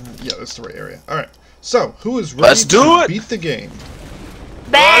 Yeah, that's the right area. Alright, so, who is ready Let's do to it! beat the game?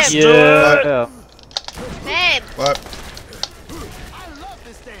 Babe! Yeah. Babe! What?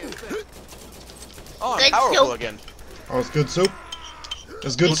 Oh, Good I'm powerful soup. again. Oh, it's good soup?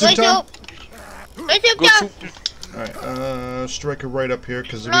 It's good Good soup time? soup! Good soup, Good John! soup. Alright, striker right up here,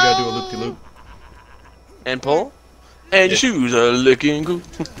 because we gotta do a loop-de-loop. And pull. And your shoes are looking good.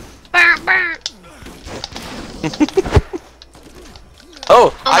 Burn, burn!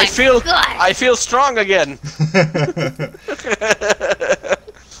 Oh, Oh my God. I feel strong again.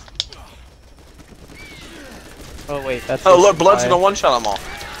 Oh wait, that's. Oh look, blood's gonna one-shot them all.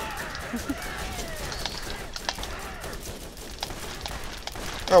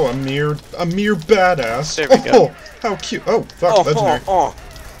 Oh, a mere badass. There we go. Oh, how cute. Oh, fuck, legendary.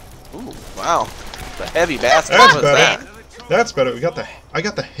 Ooh, wow. The heavy bastard. That's What's better. that? That's better. I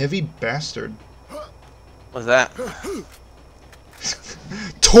got the heavy bastard. What's that?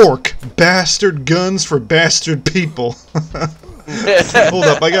 Torque bastard guns for bastard people. Hold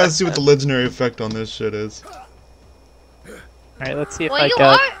up, I gotta see what the legendary effect on this shit is. Alright, let's see if Well, I you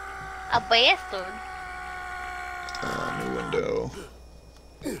got... are a bastard. New window.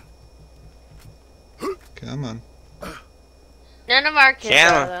 Come on. None of our kids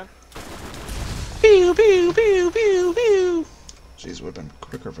Camera. are though. Pew pew pew pew pew. Jeez, would have been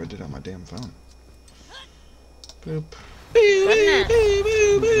quicker if I did it on my damn phone. Boop. Pew Goodness. pew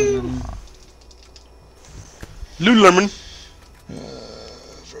pew pew. Lululemon.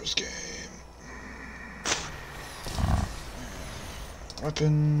 First game.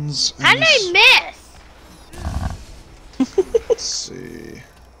 Weapons. How did I miss? Let's see.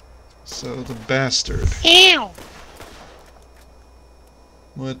 So the bastard. Ew.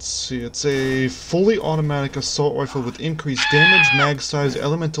 Let's see. It's a fully automatic assault rifle with increased damage, mag size,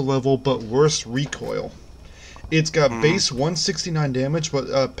 elemental level, but worse recoil. It's got base 169 damage,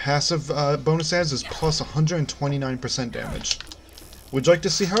 but passive bonus adds is plus 129% damage. Would you like to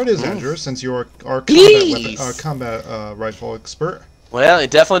see how it is, Andrew, since you're our combat rifle expert? Well, it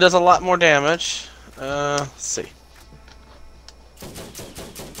definitely does a lot more damage. Let's see.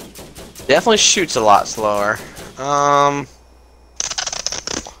 Definitely shoots a lot slower. Wow,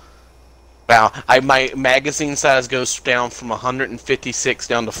 my magazine size goes down from 156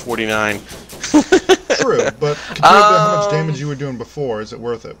 down to 49. True, but compared to how much damage you were doing before, is it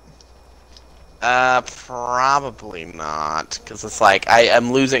worth it? Probably not, because it's like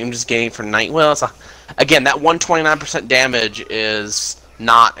I'm losing. I'm just gaining for night. Well, it's again, that 129% damage is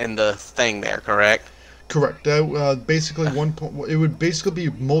not in the thing there, correct? Correct. Basically, it would basically be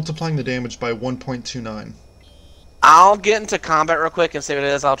multiplying the damage by 1.29. I'll get into combat real quick and see what it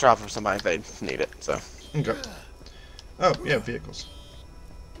is. I'll drop it for somebody if they need it. So. Okay. Oh yeah, vehicles.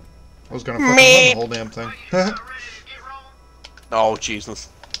 I was gonna fucking run the whole damn thing. Oh Jesus.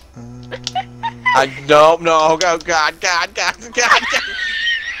 I no, oh God, God. You got scared,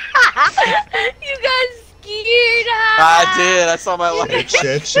 huh? I did. I saw my life.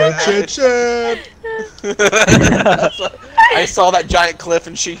 Shit. I saw that giant cliff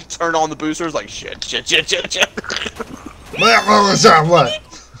and she turned on the boosters like shit. What was that? What?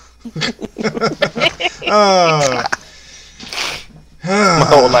 My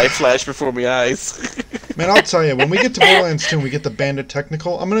whole life flashed before my eyes. Man, I'll tell you, when we get to Borderlands 2 and we get the Bandit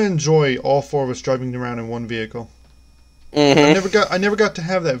Technical, I'm gonna enjoy all four of us driving around in one vehicle. I never got to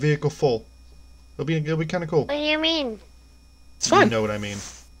have that vehicle full. It'll be kind of cool. What do you mean? It's fun. You know what I mean.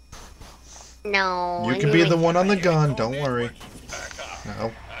 No. You can be the one on the gun. Don't worry.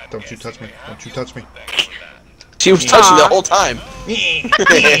 No, don't you touch me. Don't you touch me. She was touching the whole time. Yeah.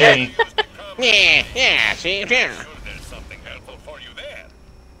 There's something helpful for you there,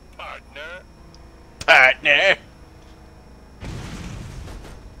 partner. Partner.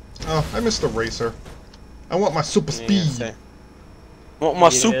 Oh, I missed the racer. I want my super speed. Yeah, want my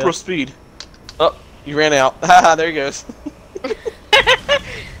super speed. Oh, you ran out. Haha, there he goes.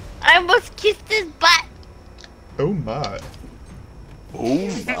 I almost kissed his butt. Oh my. Oh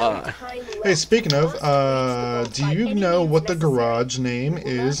my. Hey, speaking of, do you know what the garage name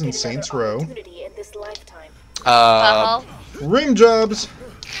is in Saints Row? Rim Jobs!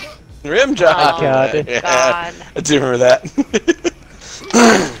 Rim job. Oh, God. Yeah, God. I do remember that.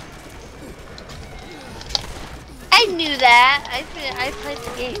 I knew that. I played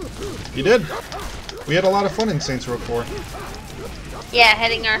the game. You did. We had a lot of fun in Saints Row 4. Yeah,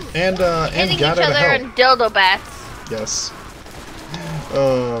 hitting And each got out of other hell. in dildo bats. Yes.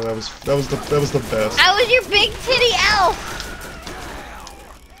 Oh, that was the best. I was your big titty elf.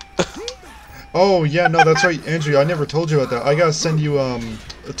 Oh yeah, no, that's right, Andrew. I never told you about that. I gotta send you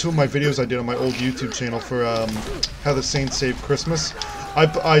 2 of my videos I did on my old YouTube channel for how the Saints saved Christmas.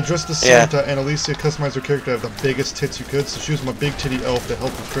 I dressed as Santa and Alicia customized her character to have the biggest tits you could, so she was my big titty elf to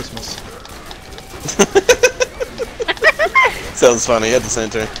help with Christmas. Sounds funny at the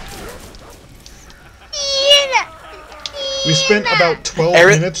center. We spent about 12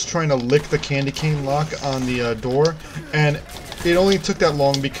 minutes trying to lick the candy cane lock on the door, and it only took that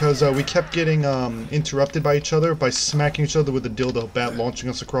long because we kept getting interrupted by each other by smacking each other with a dildo bat, launching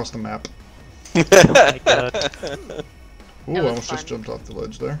us across the map. Oh my God. Ooh, I almost just jumped off the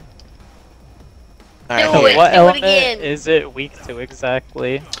ledge there. Alright, Do it. What Do it element again. is it weak to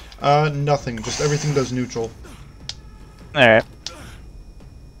exactly? Nothing. Just everything does neutral. Alright.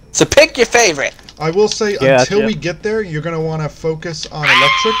 so pick your favorite. I will say, Yeah, until yeah. we get there, you're going to want to focus on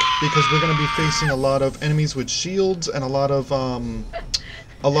electric, because we're going to be facing a lot of enemies with shields and a lot of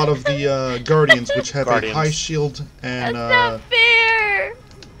a lot of the guardians, which have a high shield and. That's not fair,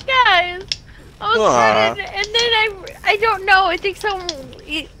 guys. I was running, and then I don't know. I think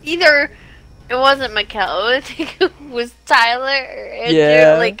either it wasn't Mikkel. I think it was Tyler or Andrew.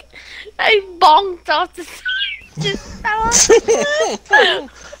 Yeah. Like I bonked off the side. Just fell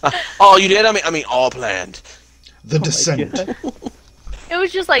off. Oh, you did? I mean, all planned. The descent. It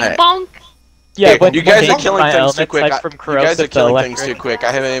was just like Alright. bonk. Yeah, but you guys are killing my things too elements, quick. like You from guys corrosive are killing things electric. too quick.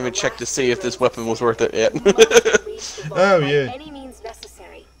 I haven't even checked to see if this weapon was worth it yet. Oh yeah. Any means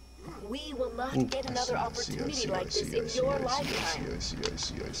necessary. We will not Ooh, get I another see, opportunity like this in your lifetime.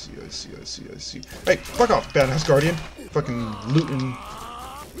 I see. Hey, fuck off, badass guardian. Fucking looting.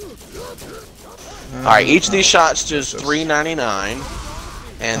 Alright, each of these shots does $3.99.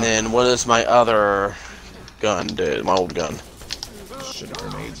 And then what does my other gun do? My old gun. Shit,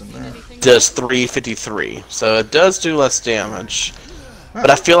 grenades in there. Does $3.53. So it does do less damage. But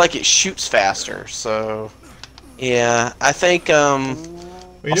I feel like it shoots faster, so... Yeah, I think, I'll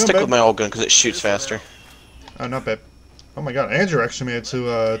stick with my old gun because it shoots faster. Oh, not bad. Oh my god, Andrew actually made it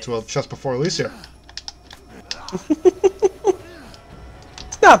to a chest before Alicia.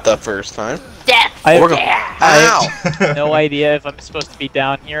 Not the first time. Death. I We're gonna- Ow! have no idea if I'm supposed to be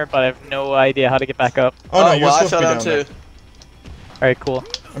down here, but I have no idea how to get back up. Oh no, you're well, I supposed to fell be down down there. too. Alright, cool.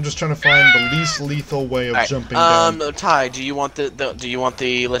 I'm just trying to find the least lethal way of Alright, jumping down. Ty, do you want the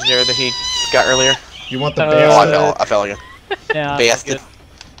legendary that he got earlier? You want the Oh, bastard? I fell again. Yeah, Bastard. good.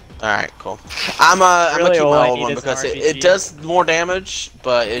 Alright, cool. I'm gonna Really, keep all my I old need one is an because it RPG. does more damage,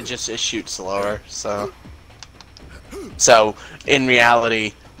 but it shoots slower. So in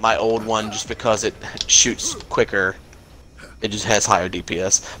reality, my old one, just because it shoots quicker, it just has higher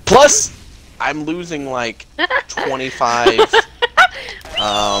DPS. Plus, I'm losing like 25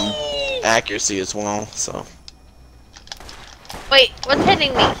 accuracy as well. So Wait, what's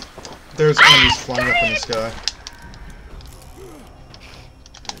hitting me? There's enemies flying up in the sky.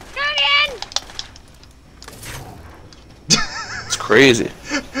 Guardian! it's crazy.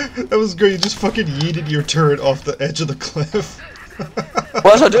 That was great. You just fucking yeeted your turret off the edge of the cliff. What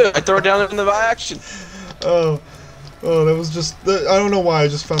does I do? I throw it down in the action. Oh, that was just. I don't know why. I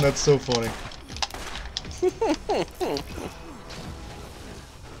just found that so funny.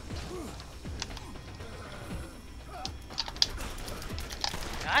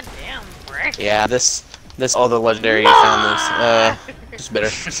 God damn, Rick. Yeah, this all the legendary found this. Just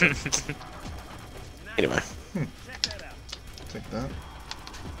better. Anyway. Take that.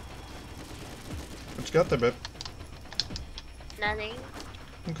 What you got there, babe? Nothing.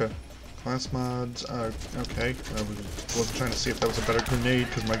 Okay. Class mods. Okay. I wasn't trying to see if that was a better grenade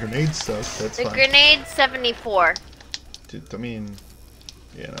because my grenade sucks. That's The fine. grenade 74. I mean,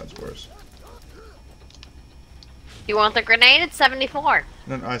 yeah, no, it's worse. You want the grenade? It's 74.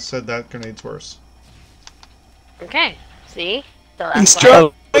 No, I said that grenade's worse. Okay. See? So that's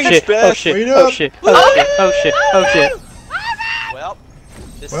Instru- Oh It's shit, oh bad. shit, Wait oh up. shit, oh shit, oh shit, oh shit. Well,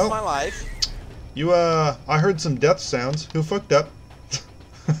 this Well. is my life. You, I heard some death sounds. Who fucked up?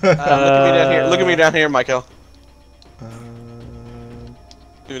 Look at me down here. Look at me down here, Michael.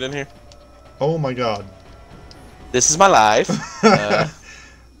 Do it in here. Oh my god. This is my life.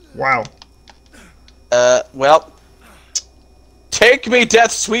 Wow. Well, take me,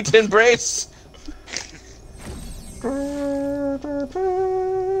 death's sweet embrace.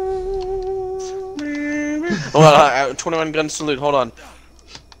 Well, 21 gun salute. Hold on.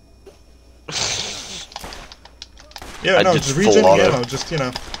 Yeah, I no, did just full regen auto. ammo. Just,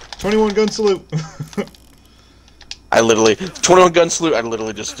 21 gun salute. I literally 21 gun salute. I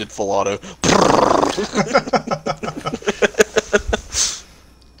literally just did full auto.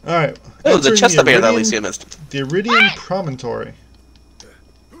 Alright. Oh, the entering chest up here that Iridian- Alicia missed. The Iridian Promontory.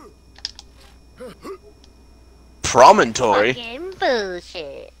 Promontory. fucking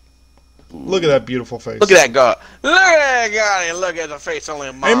bullshit. Look at that beautiful face. Look at that guy. Look at that guy. And look at the face only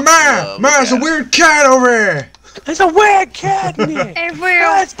a Hey, monster. there's a weird cat over here! There's a weird cat in here.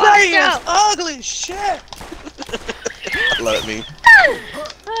 Everyone's It's pretty. fucked It's up. ugly as shit. Let me.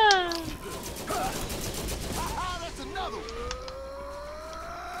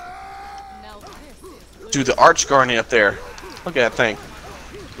 Dude, the arch guardian up there. Look at that thing.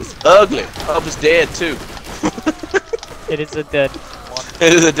 It's ugly. Oh, it's dead too. It is a dead one.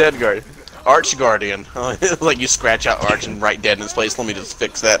 It is a dead guard. Arch guardian. Like you scratch out arch and write dead in its place. Let me just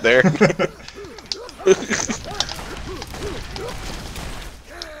fix that there.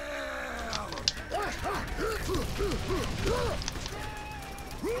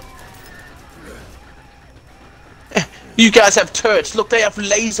 You guys have turrets. Look, they have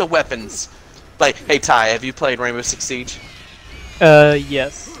laser weapons. Like, hey Ty, have you played Rainbow Six Siege?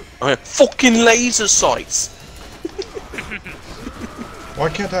 Yes. Okay, fucking laser sights. Why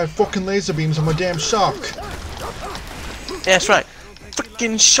can't I have fucking laser beams on my damn shark? Yeah, that's right.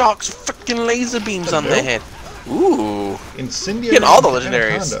 Freaking sharks, freaking laser beams on their head. Ooh. Incendiary Getting all the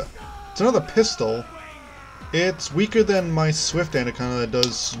legendaries. Anaconda. It's another pistol. It's weaker than my Swift Anaconda that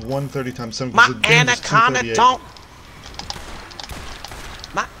does 130 times 7. My Anaconda don't.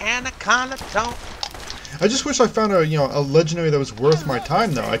 My Anaconda don't. I just wish I found a a legendary that was worth my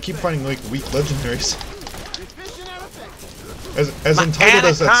time though. I keep finding like weak legendaries. As My entitled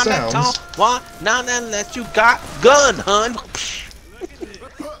as that Anaconda sounds. don't want none unless you got gun, hun.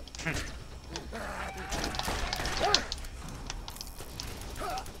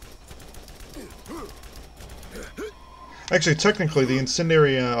 Actually, technically, the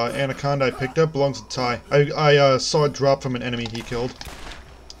incendiary anaconda I picked up belongs to Ty. I saw it drop from an enemy he killed.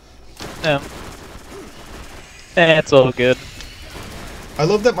 Yeah. It's all good. I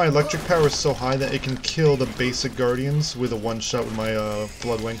love that my electric power is so high that it can kill the basic guardians with a one-shot with my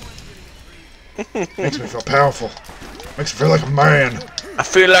Bloodwing. Makes me feel powerful. Makes me feel like a man. I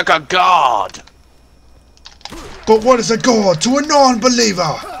feel like a god. But what is a god to a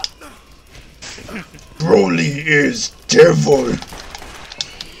non-believer? Broly is devil.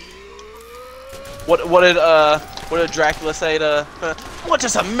 What did Dracula say to? What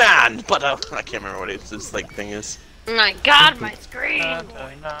is a man but a? I can't remember what his like thing is. Oh my god, my screen!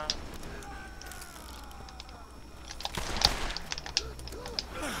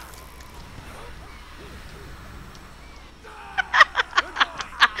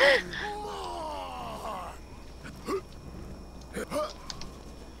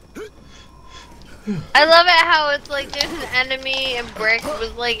 I love it how it's like there's an enemy and Brick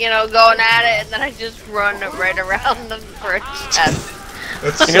was like, going at it, and then I just run right around them for a chest.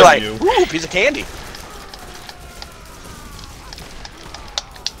 That's And so you're like, you. ooh, piece of candy.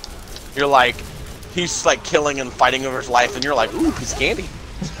 You're like, he's like killing and fighting over his life, and you're like, ooh, piece of candy.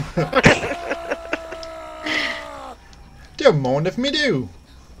 Don't mind if me do.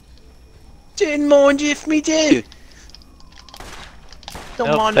 Didn't mind if me do. Don't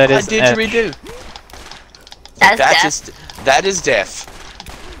Nope, mind that if I is didgeridoo. That's That is death.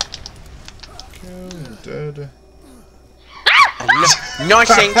 Oh, dead. No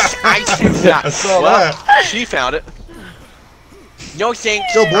thanks, I choose life. I saw Well, that. she found it. No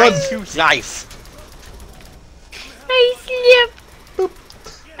thanks, Go, blood. I choose life. I slip. Boop.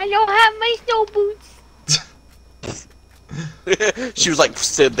 I don't have my snow boots. She was like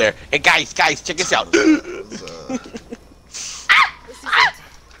stood there. Hey guys, check this out. The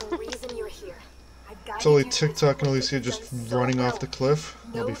reason you're here. I've guided Totally you TikTok and to Alicia what just you've done so running well. off the cliff.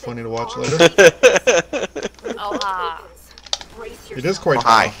 That'll be funny to watch When later. the Oh, door ha. opens, brace It is yourself. quite Oh,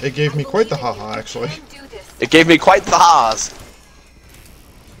 hi. haha. It gave me quite the haha, actually. You can do this. It gave me quite the ha's.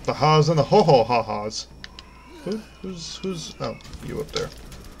 The ha's and the ho-ho ha-has. Who's... Oh, you up there.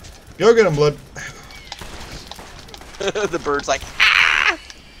 Go get him, Blood. The bird's like,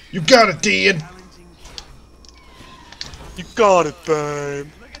 You got it, Dean! you got it, babe.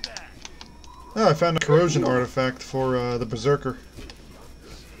 Oh, I found a corrosion artifact for the Berserker.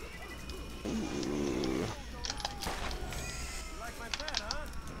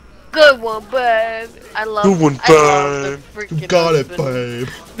 Good one, babe. I love. Good one, I love the You freaking got it, husband. babe.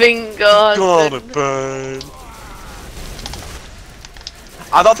 Bingo. Got husband. it, babe.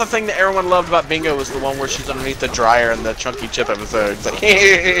 I thought the thing that everyone loved about Bingo was the one where she's underneath the dryer in the Chunky Chip episode. It's like,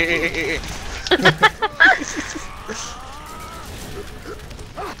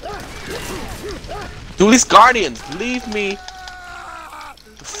 Duelist Guardians, leave me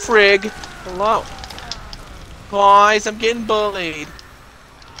the frig alone. Guys, I'm getting bullied.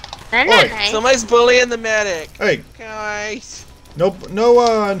 No, no, Oi, no. Somebody's bullying the medic. Hey, Guys. nope,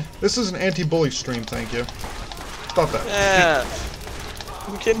 this is an anti-bully stream, thank you. Stop that. Yeah.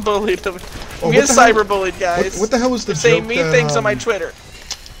 I'm getting bullied. I'm Oh, getting what the hell- cyberbullied, guys. What the hell was the They're saying joke mean that, things on my Twitter.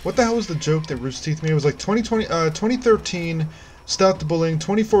 What the hell was the joke that Rooster Teeth made? It was like 2013, stop the bullying.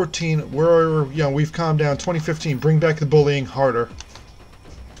 2014, we've calmed down. 2015, bring back the bullying harder.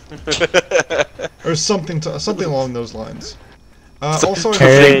 Or something along those lines. Also, I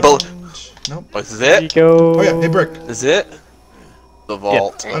Hey. nope. Oh, this is There you it? go. Oh yeah, hey Brick. This is it? The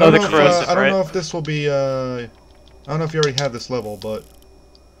vault. I Oh, don't the know if, corrosive, I don't right? know if this will be. I don't know if you already have this level, but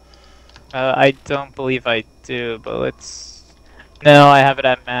I don't believe I do, but let's... No, I have it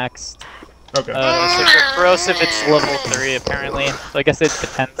at max. okay. So for corrosive, it's level 3 apparently. So I guess it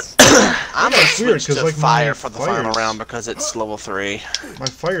depends. I'm gonna That's weird, switch 'cause, to like, fire my for the fires- final round because it's level 3. My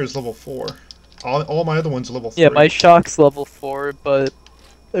fire is level 4. All my other ones are level 3. Yeah, my shock's level 4, but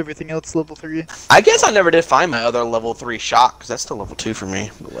Everything else level 3. I guess I never did find my other level 3 shot, because that's still level 2 for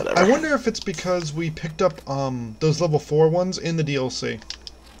me, but whatever. I wonder if it's because we picked up those level 4 ones in the DLC.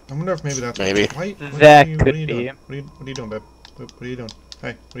 I wonder if maybe that's maybe. That could be. What are you doing, babe? What are you doing?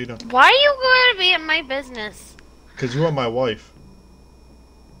 Hey, what are you doing? Why are you going to be in my business? Because you want my wife.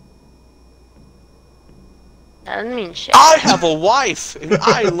 That doesn't mean shit. I have a wife, and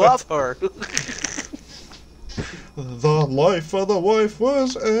I love her. The life of the wife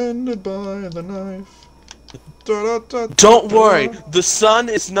was ended by the knife. Da, da, da, Don't da, worry, da. the sun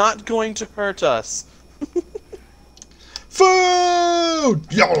is not going to hurt us. Food!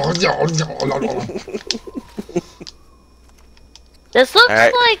 This looks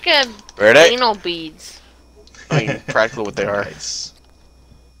Alright. like a Ready? anal beads. I mean, practically what they are. Nice.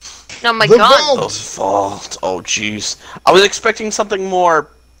 No, my The gun. vault! Those vault. Oh, jeez. I was expecting something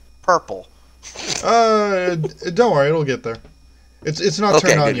more purple. Don't worry, it'll get there. It's not Okay,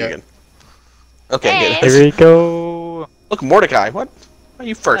 turned on good, yet. good. Okay, Hey. good. Here we go. Look, Mordecai, what? Why are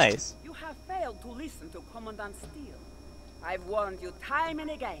you first? Nice. You have failed to listen to Commandant Steele. I've warned you time and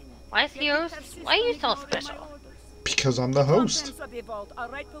again. Why is yours? Why are you so special? Because I'm the host.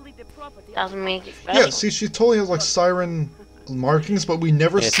 Doesn't make it special. Yeah, see, she totally has like siren markings, but we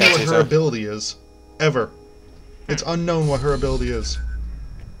never Yeah, see what tattoos, her huh? ability is. Ever. It's unknown what her ability is.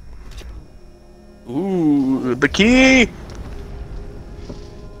 Ooh, the key!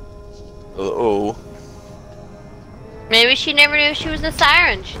 Uh-oh. Maybe she never knew she was a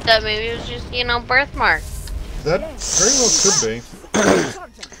siren. She thought maybe it was just, you know, birthmark. That very well could be.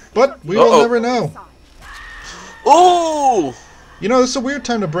 But we will never know. Ooh! You know, this is a weird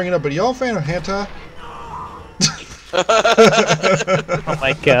time to bring it up, but y'all fan of hentai? Oh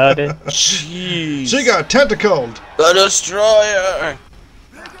my god. Jeez. She got tentacled! The Destroyer!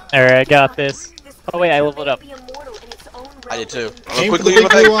 Alright, I got this. Oh wait, I leveled up. I did too. Aim for the big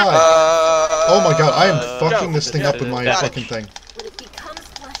blue eye. Oh my god, I am fucking this thing up with my fucking thing. When it becomes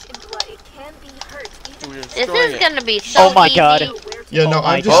flesh and blood, it can be hurt even This is gonna be so Oh my easy. god. Yeah, no, Oh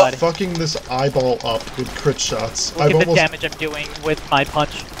my I'm just god. fucking this eyeball up with crit shots. Look I've at the almost... damage I'm doing with my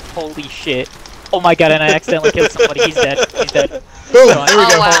punch. Holy shit. Oh my god, and I accidentally killed somebody. He's dead. He's dead. Boom! Done. There we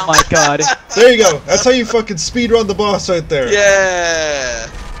go. Oh, wow. Oh my god. There you go. That's how you fucking speedrun the boss right there. Yeah!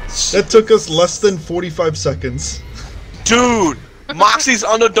 That took us less than 45 seconds. Dude! Moxie's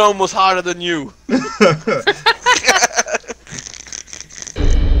Underdome was harder than you.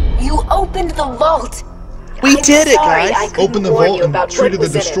 You opened the vault. We I'm did it, sorry guys. I couldn't Opened the warn vault you and about treated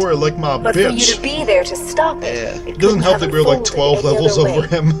what the was in it. destroyer like my But for you to bitch. be there to stop it, Yeah. it Doesn't couldn't help have that we're like unfolded 12 any levels other over way.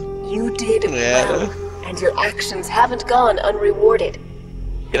 him. You did Yeah. well, and your actions haven't gone unrewarded.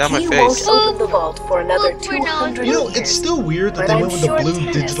 Get out my He face. won't open the vault for another Look, we're not 200 You know, years. it's still weird that But they I'm went with the sure blue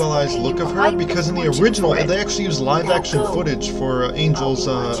Tannis digitalized will look pay of you her, quite because in the fortune original, for it. they actually used live Now action go. footage for Angel's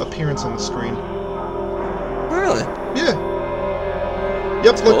appearance on the screen. Really? Yeah.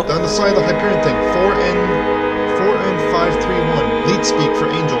 Yep, look, Cool. on the side of the Hyperion thing. 4N531. Lead speak for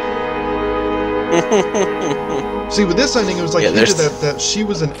Angel. See, with this ending, it was like Yeah, hinted there's- that she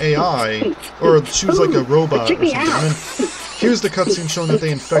was an AI, or she was like a robot or something. And then here's the cutscene showing that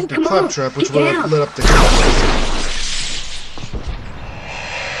they infected Claptrap, which would have led up to him.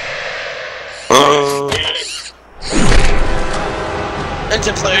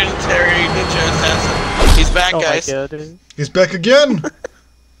 Interplanetary Ninja Assassin. He's back, Oh my guys. god. He's back again!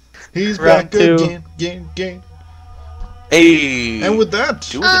 He's Round back two. again. Hey. And with that,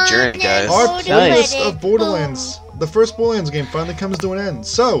 Doing the journey, guys. our Nice. playlist of Borderlands, the first Borderlands game, finally comes to an end.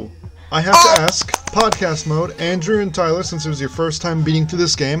 So, I have to ask, podcast mode, Andrew and Tyler, since it was your first time beating through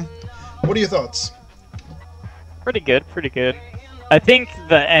this game, what are your thoughts? Pretty good, pretty good. I think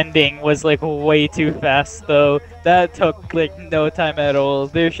the ending was like way too fast though. That took like no time at all.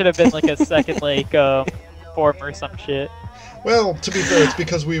 There should have been like a second like form or some shit. Well, to be fair, it's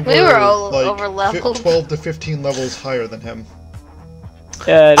because we were, were all like over-leveled. 12 to 15 levels higher than him.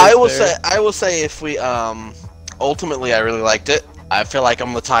 Yeah, it is fair. I will say if we ultimately I really liked it. I feel like I'm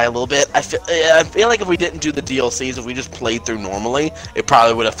gonna tie a little bit. I feel like if we didn't do the DLCs, if we just played through normally, it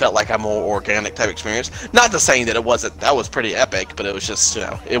probably would have felt like a more organic type experience. Not to saying that it wasn't. That was pretty epic, but it was just, you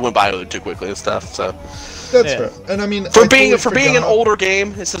know, it went by too quickly and stuff. So That's Yeah. fair. And I mean, for I being totally an forgot- older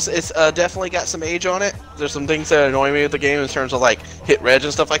game, it's definitely got some age on it. There's some things that annoy me with the game in terms of like hit reg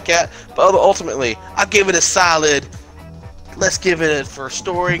and stuff like that. But ultimately, I give it a solid. Let's give it for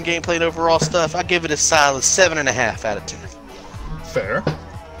story and gameplay and overall stuff. I give it a solid 7.5 out of 10. Fair.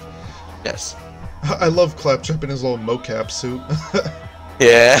 Yes. I love Claptrap in his little mocap suit.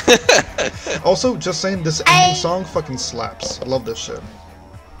 Yeah. Also, just saying, this ending song fucking slaps. I love this shit.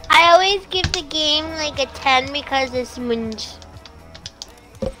 I always give the game like a 10 because it's munch.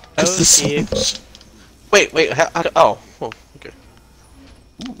 It's the Okay. same. Wait. Oh, okay.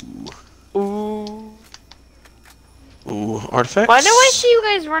 Ooh, artifacts. Why do I see you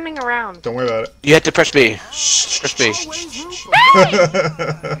guys running around? Don't worry about it. You have to press B. Press B.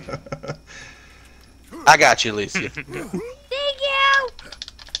 I got you, Lisa. Thank you!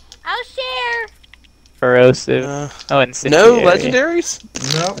 I'll share! Corrosive. No Incendiary. legendaries?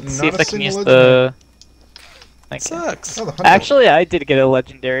 No, Let's see not if a I can single use legendary. the... Thank you. Sucks. Oh, the hunter. Actually, I did get a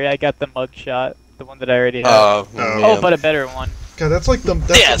legendary. I got the mugshot, the one that I already have. Oh. Oh, but a better one. God, that's like the.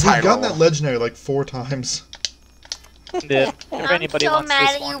 That's, Yeah, it's we've high gotten roll. that legendary like 4 times. Yeah, if I'm anybody so wants mad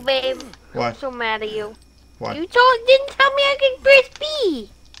this at you, one. babe. Why? I'm so mad at you. Why? You didn't tell me I could press B.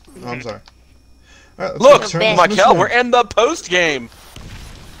 Oh, I'm sorry. Alright, let's Look, go turn this Michael, mission we're in. in the post game.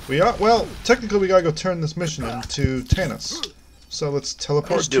 We are. Well, technically, we gotta go turn this mission into Tanis. So let's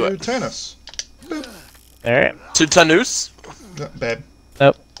teleport Let's do to it. Tanis. Alright. To Tanus. Babe.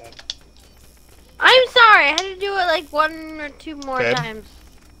 Nope. I'm sorry. I had to do it like 1 or 2 more Babe. times.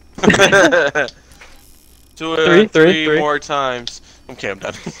 Do it Three. three more times. Okay, I'm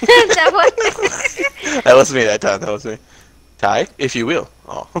done. That was... That was me that time. That was me. Ty, if you will.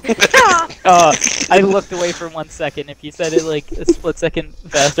 Oh. I looked away for 1 second. If you said it like a split second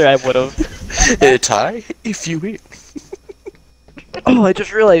faster, I would have. Ty, if you will. Oh, I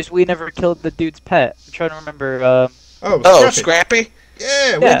just realized we never killed the dude's pet. I'm trying to remember. Oh, Scrappy. Scrappy.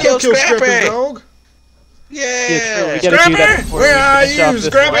 Yeah, we Yeah. can kill Scrappy. Scrappy's dog. Yeah. Yeah, true. We gotta do that before Where we are finish off you, this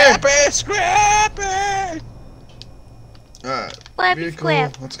Scrappy? Scrappy. Alright, Scrappy, vehicle.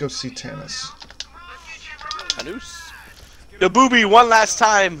 scrap. Let's go see Tanis. Tanus. The booby one last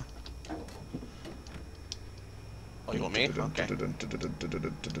time. Oh, you want me? Okay.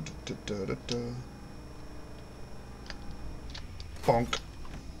 Bonk.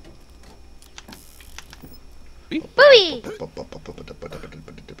 Booey!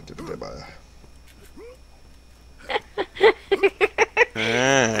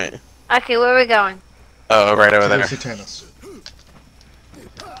 Alright. Okay, where are we going? Oh, right over Go there. see Tanis.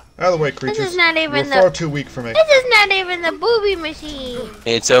 Out of the way, creatures. is not even You're far the- too weak for me. This is not even the booby machine.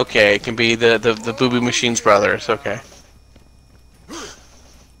 It's okay. It can be the booby machine's brother. It's okay.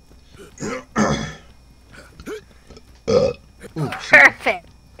 Perfect.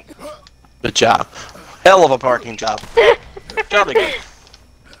 Good job. Hell of a parking job. Job again.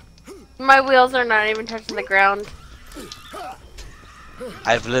 My wheels are not even touching the ground.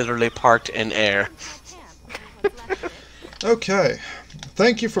 I've literally parked in air. Okay.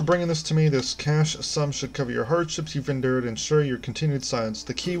 Thank you for bringing this to me. This cash sum should cover your hardships you've endured and ensure your continued silence.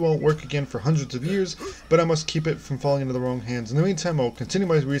 The key won't work again for hundreds of years, but I must keep it from falling into the wrong hands. In the meantime, I will continue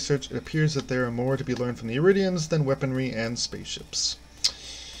my research. It appears that there are more to be learned from the Iridians than weaponry and spaceships.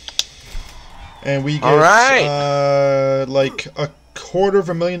 And we get, Alright. like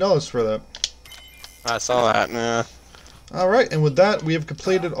 $250,000 for that. I saw that. Nah. Alright, and with that, we have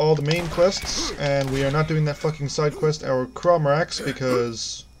completed all the main quests, and we are not doing that fucking side quest, our Cromrax,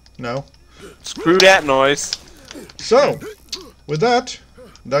 because, no. Screw that noise. So, with that,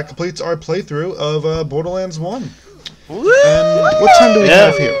 that completes our playthrough of Borderlands 1. Woo! And what time do we Yeah.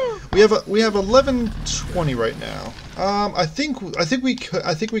 have here? We have 11:20 right now. I think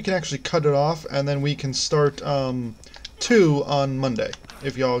we can actually cut it off, and then we can start 2 on Monday.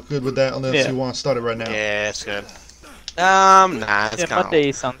 If y'all good with that, unless you want to start it right now. Yeah, it's good. Nah, it's Yeah, kinda...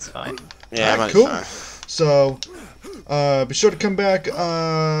 Monday sounds fine. Yeah, Alright, Monday's cool. fine. So, be sure to come back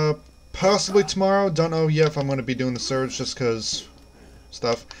possibly tomorrow. Don't know yet if I'm going to be doing the surge just because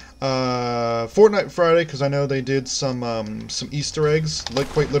stuff. Fortnite Friday, because I know they did some Easter eggs. Like,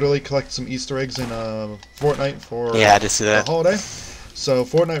 quite literally collect some Easter eggs in Fortnite for Yeah, I did see the that. holiday. So,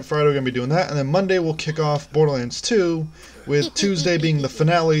 Fortnite Friday, we're going to be doing that. And then Monday, we'll kick off Borderlands 2, with Tuesday being the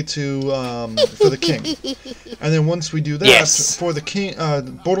finale to for the King. And then once we do that, Yes. for the King,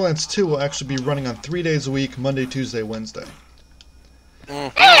 Borderlands 2 will actually be running on 3 days a week, Monday, Tuesday, Wednesday.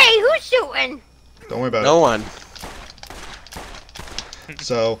 Hey, who's shooting? Don't worry about No one. it.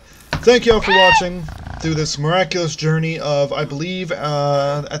 So, thank you all for watching through this miraculous journey of, I believe,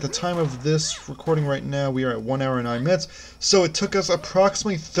 at the time of this recording right now, we are at 1 hour and 9 minutes. So it took us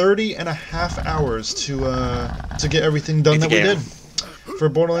approximately 30.5 hours to get everything done Beat the that we game. did for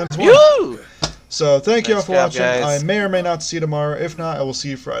Borderlands 1. Yoo! So thank you all Nice for job, watching. guys. I may or may not see you tomorrow. If not, I will see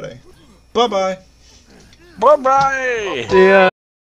you Friday. Bye-bye. Bye-bye! Yeah.